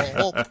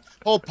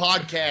whole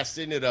podcast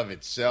in and of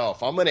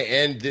itself. I'm going to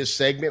end this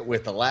segment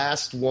with the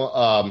last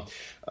one,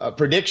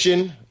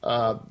 prediction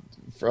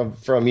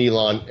from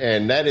Elon,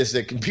 and that is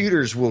that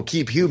computers will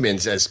keep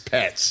humans as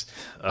pets.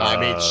 I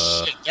mean,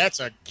 shit, that's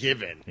a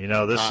given.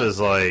 This is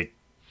like.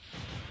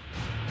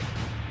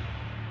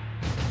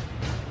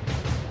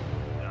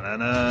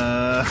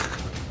 Now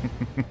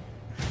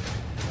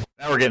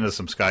we're getting to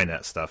some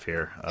Skynet stuff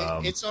here.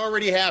 It's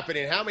already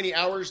happening. How many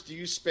hours do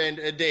you spend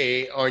a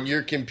day on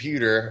your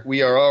computer?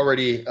 We are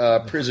already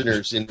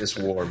prisoners in this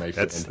war, my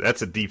friend.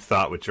 That's a deep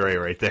thought with Dre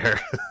right there.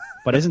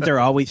 But isn't there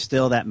always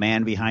still that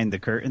man behind the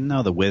curtain,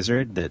 though, the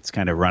wizard that's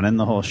kind of running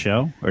the whole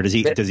show? Or does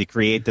he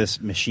create this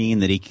machine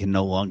that he can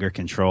no longer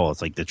control?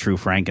 It's like the true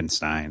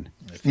Frankenstein.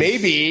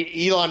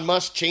 Maybe Elon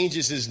Musk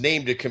changes his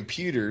name to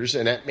computers,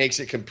 and that makes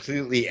it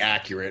completely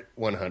accurate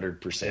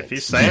 100%. If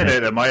he's saying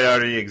it might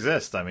already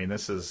exist. I mean,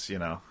 this is, who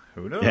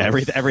knows? Yeah,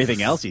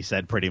 everything else he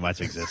said pretty much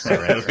exists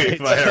already. We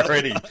might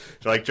already,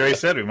 like Dre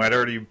said, we might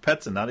already be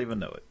pets and not even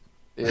know it.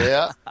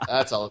 Yeah,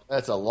 that's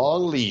a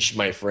long leash,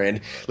 my friend.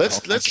 Let's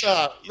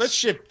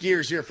shift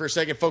gears here for a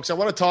second, folks. I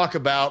want to talk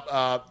about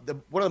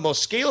one of the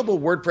most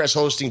scalable WordPress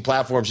hosting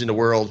platforms in the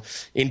world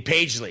in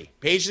Pagely.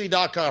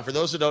 Pagely.com. For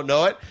those that don't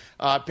know it,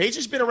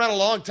 Pagely's been around a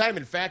long time.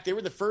 In fact, they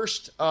were the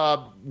first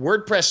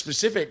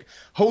WordPress-specific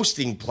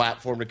hosting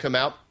platform to come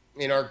out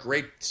in our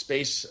great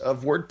space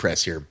of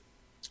WordPress here.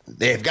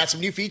 They've got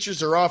some new features.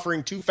 They're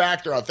offering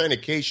two-factor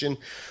authentication,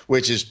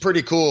 which is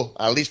pretty cool,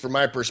 at least from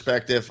my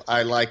perspective.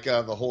 I like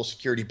the whole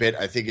security bit.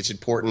 I think it's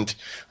important.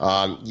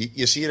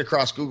 You see it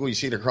across Google. You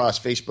see it across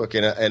Facebook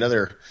and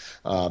other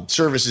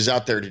services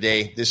out there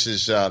today. This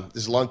is a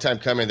long time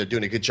coming. They're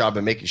doing a good job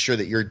of making sure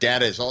that your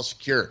data is all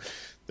secure.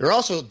 They're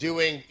also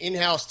doing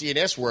in-house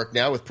DNS work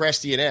now with Press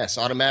DNS.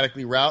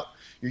 Automatically route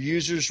your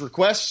users'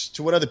 requests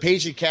to one of the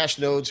Pagely cache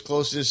nodes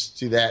closest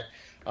to that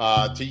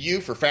to you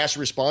for faster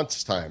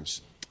response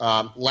times.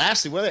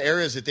 Lastly, one of the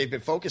areas that they've been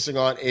focusing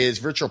on is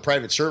virtual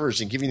private servers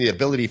and giving the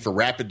ability for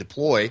rapid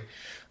deploy.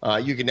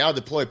 You can now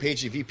deploy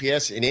Pagely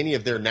VPS in any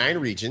of their 9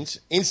 regions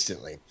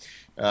instantly.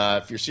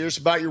 If you're serious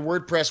about your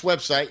WordPress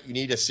website, you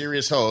need a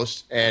serious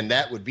host, and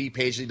that would be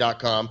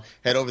Pagely.com.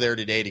 Head over there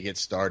today to get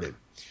started.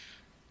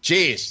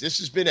 Jeez, this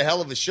has been a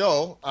hell of a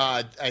show.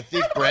 I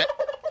think, Brett,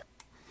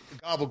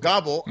 gobble,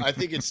 gobble, I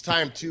think it's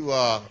time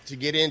to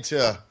get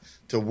into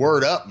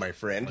Word Up, my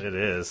friend. It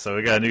is. So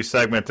we got a new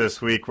segment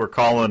this week we're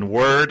calling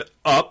Word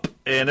Up,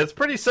 and it's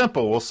pretty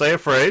simple. We'll say a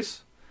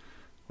phrase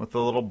with a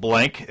little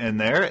blank in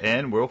there,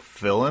 and we'll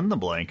fill in the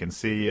blank and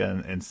see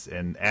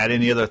and add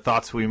any other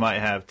thoughts we might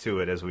have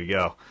to it as we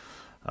go.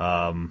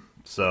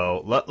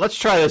 So let's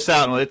try this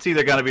out, and it's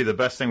either going to be the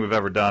best thing we've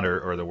ever done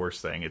or the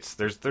worst thing.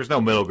 There's no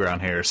middle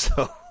ground here,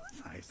 so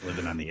nice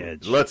living on the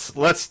edge. Let's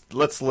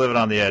live it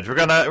on the edge. We're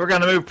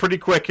gonna move pretty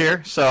quick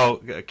here.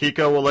 So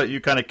Kiko, we'll let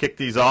you kind of kick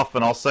these off,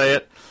 and I'll say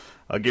it.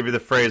 I'll give you the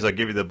phrase, I'll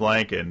give you the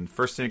blank, and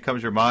first thing that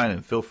comes to your mind,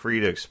 and feel free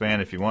to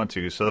expand if you want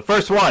to. So the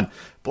first one,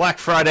 Black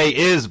Friday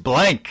is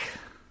blank.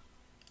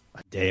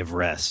 A day of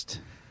rest.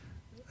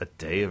 A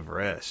day of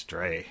rest,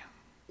 Dre.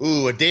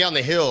 Ooh, a day on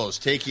the hills,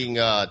 taking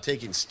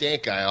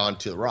Stank Eye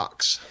onto the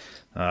rocks.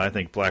 I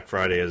think Black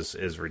Friday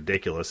is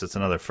ridiculous. It's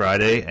another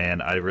Friday,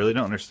 and I really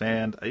don't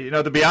understand.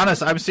 To be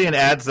honest, I'm seeing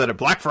ads that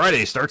Black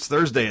Friday starts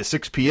Thursday at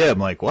 6 p.m.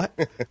 Like, what?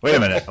 Wait a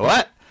minute,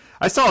 what?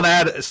 I saw an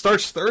ad. It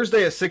starts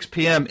Thursday at 6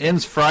 p.m.,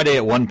 ends Friday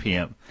at 1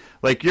 p.m.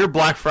 Like, your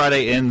Black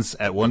Friday ends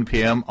at 1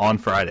 p.m. on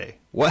Friday.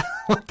 What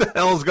the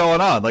hell is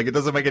going on? Like, it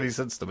doesn't make any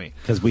sense to me.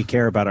 Because we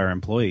care about our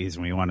employees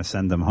and we want to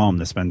send them home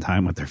to spend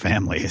time with their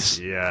families.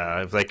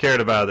 Yeah, if they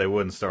cared about it, they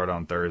wouldn't start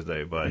on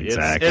Thursday. But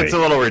exactly. It's a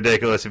little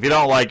ridiculous. If you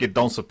don't like it,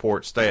 don't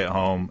support. Stay at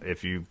home.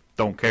 If you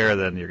don't care,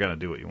 then you're going to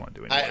do what you want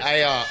to do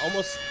anyway. I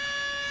almost...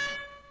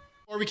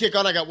 Before we kick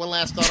on, I got one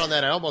last thought on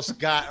that. I almost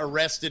got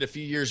arrested a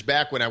few years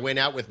back when I went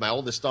out with my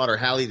oldest daughter,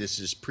 Hallie. This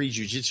is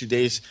pre-jiu-jitsu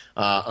days.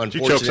 Did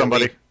you choke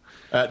somebody?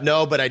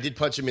 No, but I did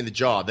punch him in the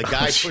jaw. The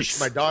guy pushed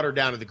my daughter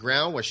down to the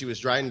ground while she was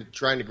trying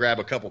to grab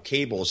a couple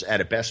cables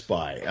at a Best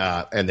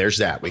Buy. And there's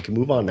that. We can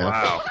move on now.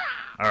 Wow.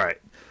 All right.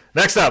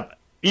 Next up,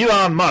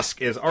 Elon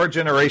Musk is our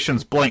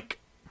generation's blank.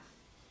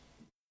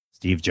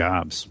 Steve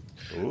Jobs.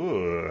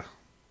 Ooh.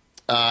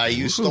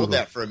 You stole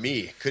that from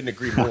me. Couldn't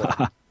agree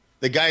more.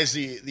 The guy's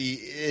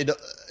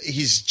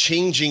he's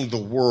changing the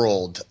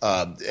world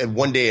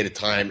one day at a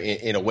time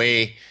in a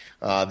way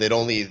that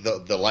only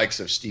the likes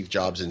of Steve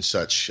Jobs and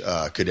such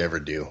could ever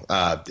do.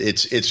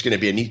 It's going to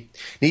be a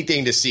neat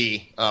thing to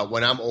see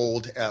when I'm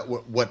old.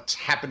 What's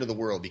happened to the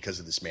world because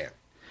of this man.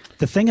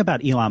 The thing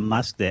about Elon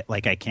Musk that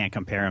like I can't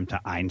compare him to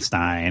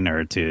Einstein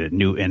or to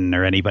Newton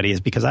or anybody is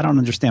because I don't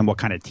understand what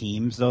kind of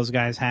teams those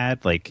guys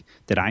had. Like,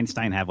 did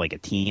Einstein have like a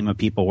team of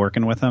people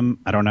working with him?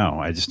 I don't know.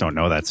 I just don't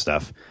know that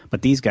stuff.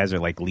 But these guys are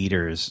like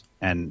leaders,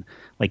 and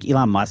like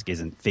Elon Musk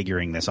isn't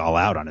figuring this all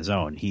out on his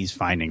own. He's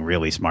finding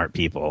really smart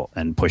people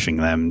and pushing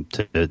them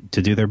to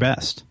do their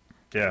best.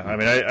 Yeah, I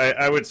mean,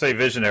 I would say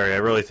visionary. I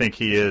really think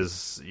he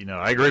is.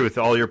 I agree with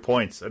all your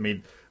points. I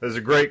mean, there's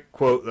a great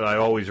quote that I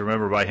always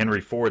remember by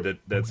Henry Ford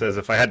that says,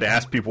 if I had to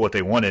ask people what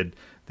they wanted,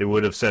 they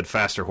would have said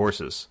faster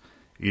horses.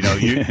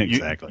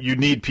 Exactly. You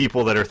need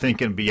people that are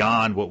thinking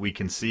beyond what we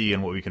can see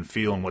and what we can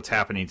feel and what's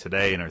happening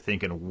today and are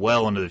thinking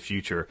well into the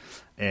future.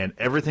 And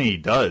everything he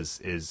does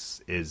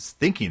is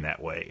thinking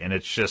that way. And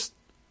it's just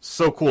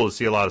so cool to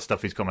see a lot of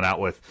stuff he's coming out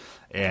with.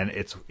 And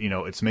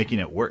it's making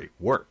it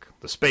work.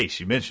 The space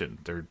you mentioned,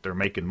 they're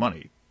making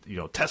money.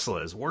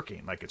 Tesla is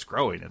working, like it's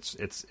growing.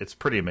 It's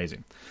pretty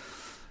amazing.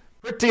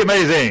 Pretty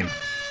amazing.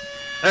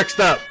 Next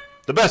up,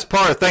 the best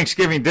part of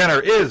Thanksgiving dinner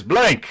is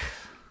blank.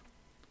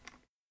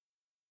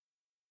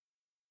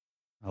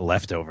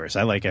 Leftovers.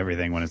 I like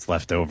everything when it's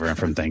leftover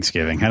from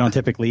Thanksgiving. I don't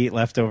typically eat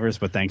leftovers,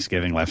 but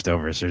Thanksgiving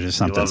leftovers, there's just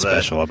something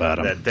special about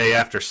them. That day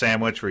after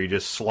sandwich where you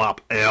just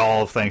slop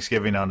all of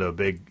Thanksgiving onto a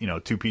big,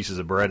 2 pieces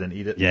of bread and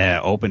eat it.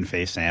 Yeah, open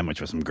face sandwich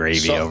with some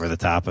gravy over the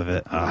top of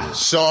it. Oh.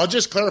 So I'll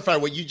just clarify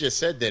what you just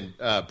said then,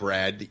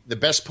 Brad. The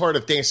best part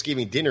of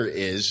Thanksgiving dinner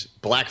is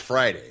Black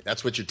Friday.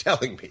 That's what you're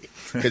telling me.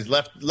 Because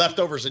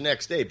leftovers the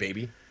next day,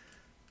 baby.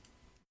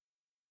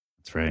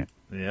 That's right.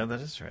 Yeah,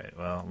 that is right.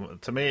 Well,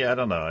 to me, I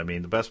don't know. I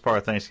mean, the best part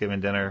of Thanksgiving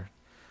dinner,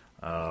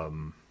 I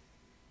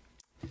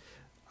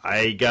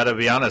got to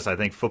be honest, I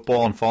think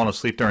football and falling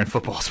asleep during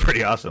football is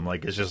pretty awesome.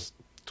 Like, it's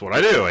what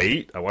I do. I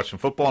eat, I watch some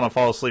football, and I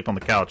fall asleep on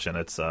the couch, and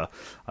I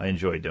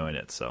enjoy doing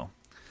it. So,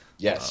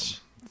 yes.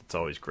 It's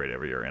always great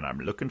every year, and I'm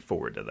looking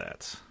forward to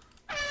that.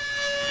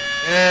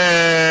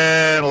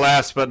 And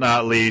last but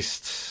not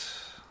least,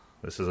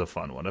 this is a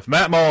fun one. If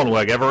Matt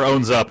Mullenweg ever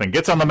owns up and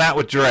gets on the mat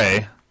with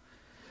Dre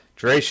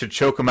should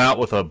choke him out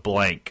with a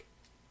blank.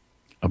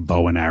 A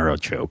bow and arrow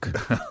choke.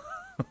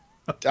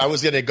 I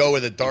was going to go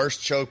with a Darce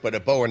choke, but a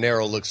bow and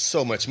arrow looks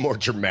so much more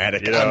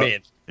dramatic.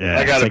 Yeah,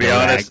 I got to be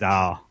honest.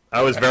 I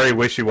was very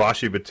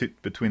wishy-washy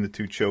between the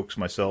two chokes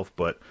myself,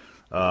 but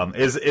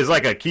is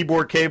like a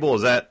keyboard cable,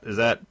 is that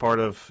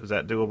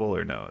doable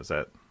or no? Is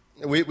that...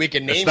 We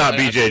can name it's not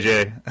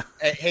BJJ.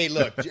 Hey,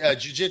 look,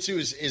 jiu-jitsu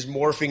is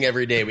morphing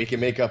every day. We can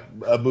make up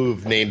a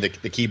move named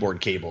the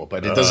keyboard cable,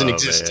 but it doesn't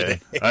exist today.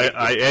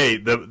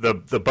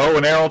 The bow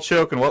and arrow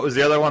choke, and what was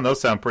the other one?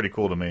 Those sound pretty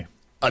cool to me.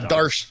 A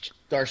Darce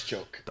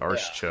choke.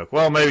 Darce choke.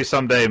 Well, maybe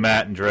someday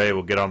Matt and Dre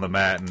will get on the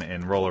mat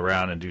and roll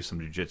around and do some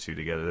jiu-jitsu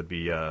together.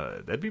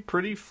 That'd be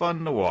pretty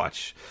fun to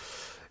watch.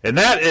 And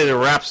that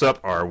wraps up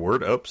our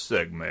Word Up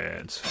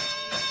segment.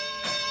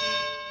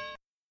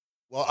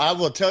 Well, I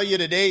will tell you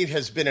today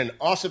has been an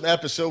awesome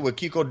episode with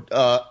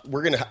Kiko.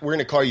 We're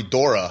gonna call you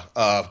Dora,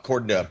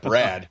 according to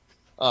Brad.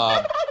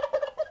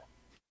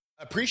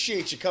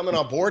 Appreciate you coming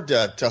on board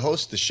to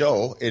host the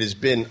show. It has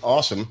been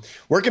awesome.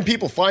 Where can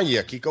people find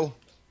you, Kiko?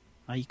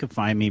 You can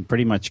find me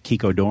pretty much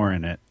Kiko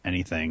Doran at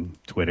anything,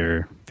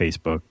 Twitter,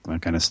 Facebook,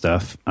 that kind of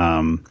stuff.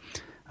 I'm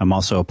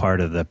also a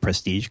part of the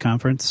Prestige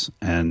Conference,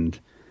 and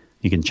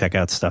you can check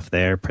out stuff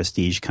there,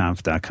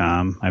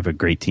 prestigeconf.com. I have a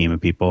great team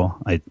of people.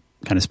 I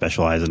kind of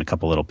specialize in a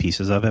couple little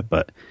pieces of it,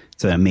 but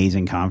it's an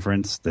amazing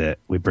conference that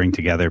we bring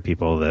together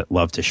people that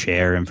love to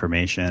share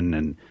information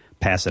and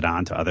pass it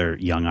on to other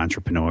young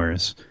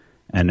entrepreneurs.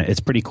 And it's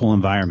a pretty cool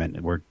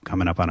environment. We're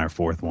coming up on our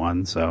 4th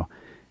one, so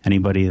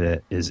anybody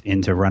that is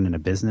into running a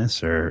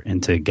business or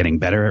into getting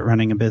better at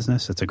running a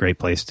business, it's a great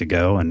place to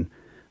go. And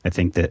I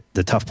think that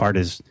the tough part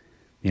is,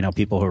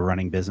 people who are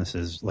running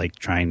businesses, like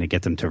trying to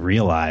get them to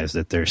realize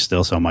that there's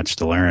still so much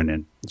to learn.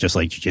 And just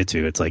like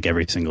jiu-jitsu, it's like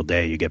every single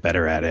day you get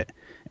better at it.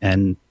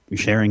 And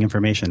sharing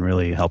information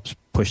really helps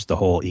push the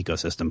whole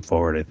ecosystem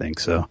forward, I think.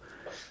 So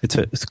it's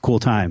a cool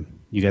time.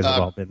 You guys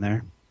have all been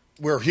there?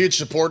 We're huge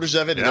supporters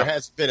of it, and there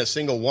hasn't been a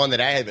single one that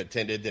I have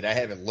attended that I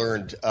haven't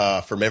learned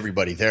from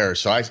everybody there.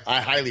 So I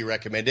highly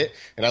recommend it,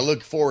 and I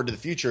look forward to the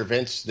future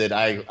events that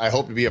I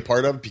hope to be a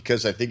part of,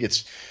 because I think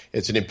it's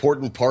an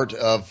important part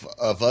of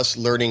us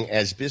learning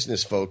as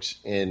business folks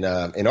in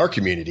our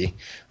community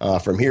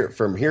from here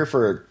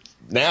for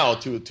now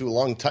to a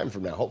long time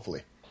from now,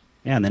 hopefully.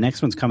 Yeah, and the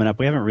next one's coming up.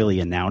 We haven't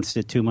really announced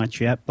it too much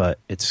yet, but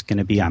it's going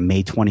to be on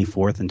May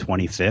 24th and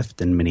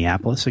 25th in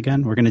Minneapolis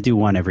again. We're going to do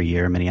one every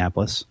year in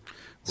Minneapolis.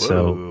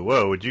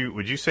 Whoa! Would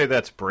you say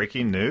that's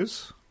breaking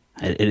news?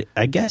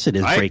 I guess it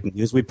is breaking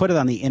news. We put it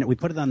on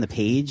the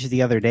page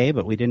the other day,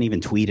 but we didn't even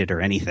tweet it or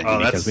anything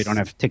because we don't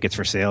have tickets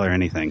for sale or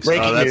anything.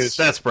 Breaking news.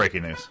 That's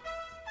breaking news.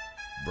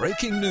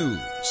 Breaking news.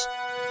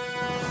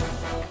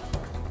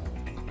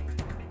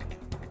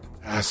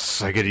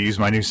 Yes, I get to use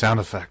my new sound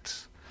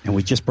effects. And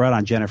we just brought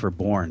on Jennifer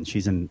Bourne.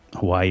 She's in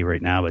Hawaii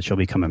right now, but she'll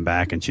be coming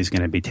back, and she's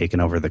going to be taking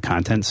over the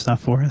content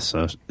stuff for us.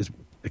 So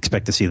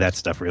expect to see that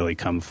stuff really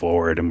come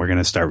forward, and we're going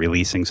to start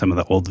releasing some of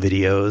the old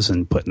videos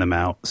and putting them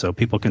out so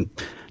people can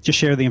just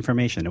share the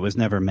information. It was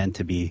never meant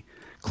to be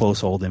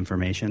close old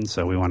information,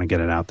 so we want to get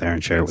it out there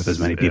and share it with as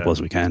many people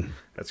as we can.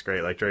 That's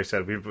great. Like Dre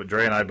said,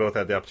 Dre and I both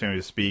had the opportunity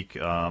to speak,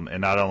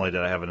 and not only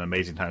did I have an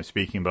amazing time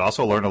speaking, but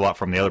also learned a lot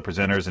from the other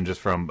presenters and just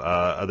from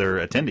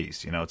other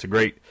attendees. You know, it's a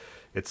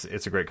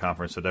great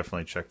conference, so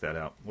definitely check that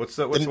out. What's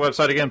the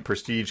website again?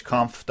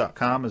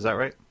 PrestigeConf.com, is that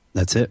right?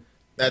 That's it.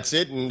 That's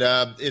it, and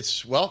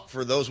it's, well,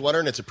 for those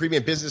wondering, it's a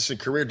premium business and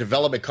career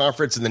development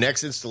conference, and the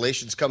next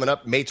installation's coming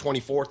up May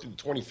 24th through the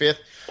 25th,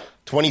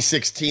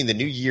 2016. The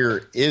new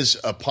year is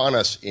upon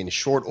us in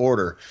short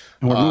order.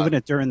 And we're moving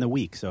it during the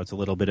week, so it's a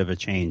little bit of a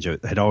change.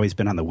 It had always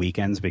been on the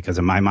weekends because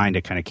in my mind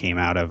it kind of came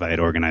out of I had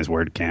organized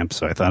WordCamp,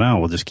 so I thought,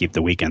 we'll just keep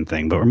the weekend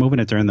thing. But we're moving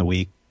it during the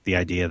week, the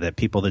idea that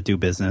people that do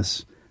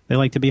business, they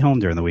like to be home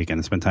during the weekend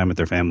and spend time with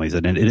their families.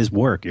 And it is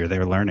work. You're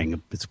there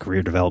learning. It's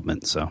career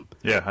development. So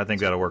yeah, I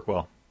think that'll work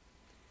well.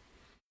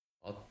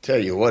 I'll tell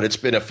you what, it's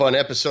been a fun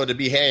episode to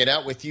be hanging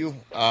out with you.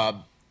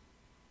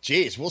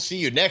 Geez, we'll see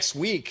you next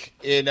week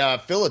in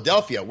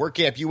Philadelphia,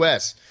 WordCamp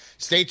US.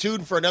 Stay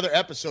tuned for another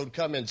episode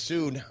coming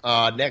soon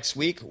next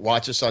week.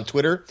 Watch us on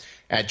Twitter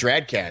at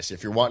Dradcast.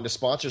 If you're wanting to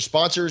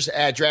sponsors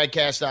at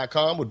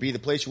dradcast.com would be the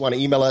place you want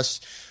to email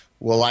us.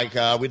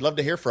 We'd love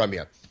to hear from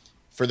you.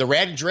 For the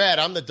Rad and Drad,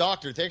 I'm the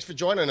Doctor. Thanks for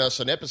joining us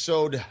on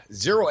episode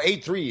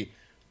 083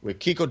 with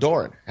Kiko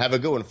Doran. Have a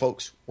good one,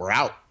 folks. We're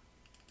out.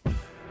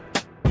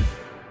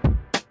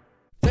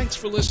 Thanks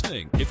for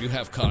listening. If you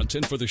have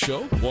content for the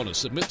show, want to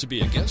submit to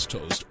be a guest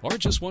host, or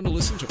just want to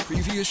listen to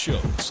previous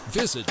shows,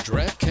 visit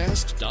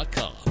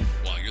dradcast.com.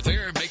 While you're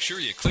there, make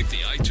sure you click the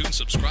iTunes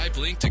subscribe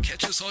link to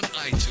catch us on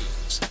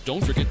iTunes.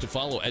 Don't forget to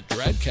follow at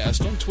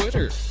Dradcast on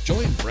Twitter.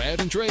 Join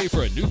Brad and Dre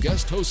for a new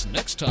guest host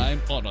next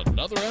time on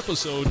another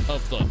episode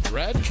of the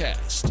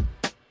Dradcast.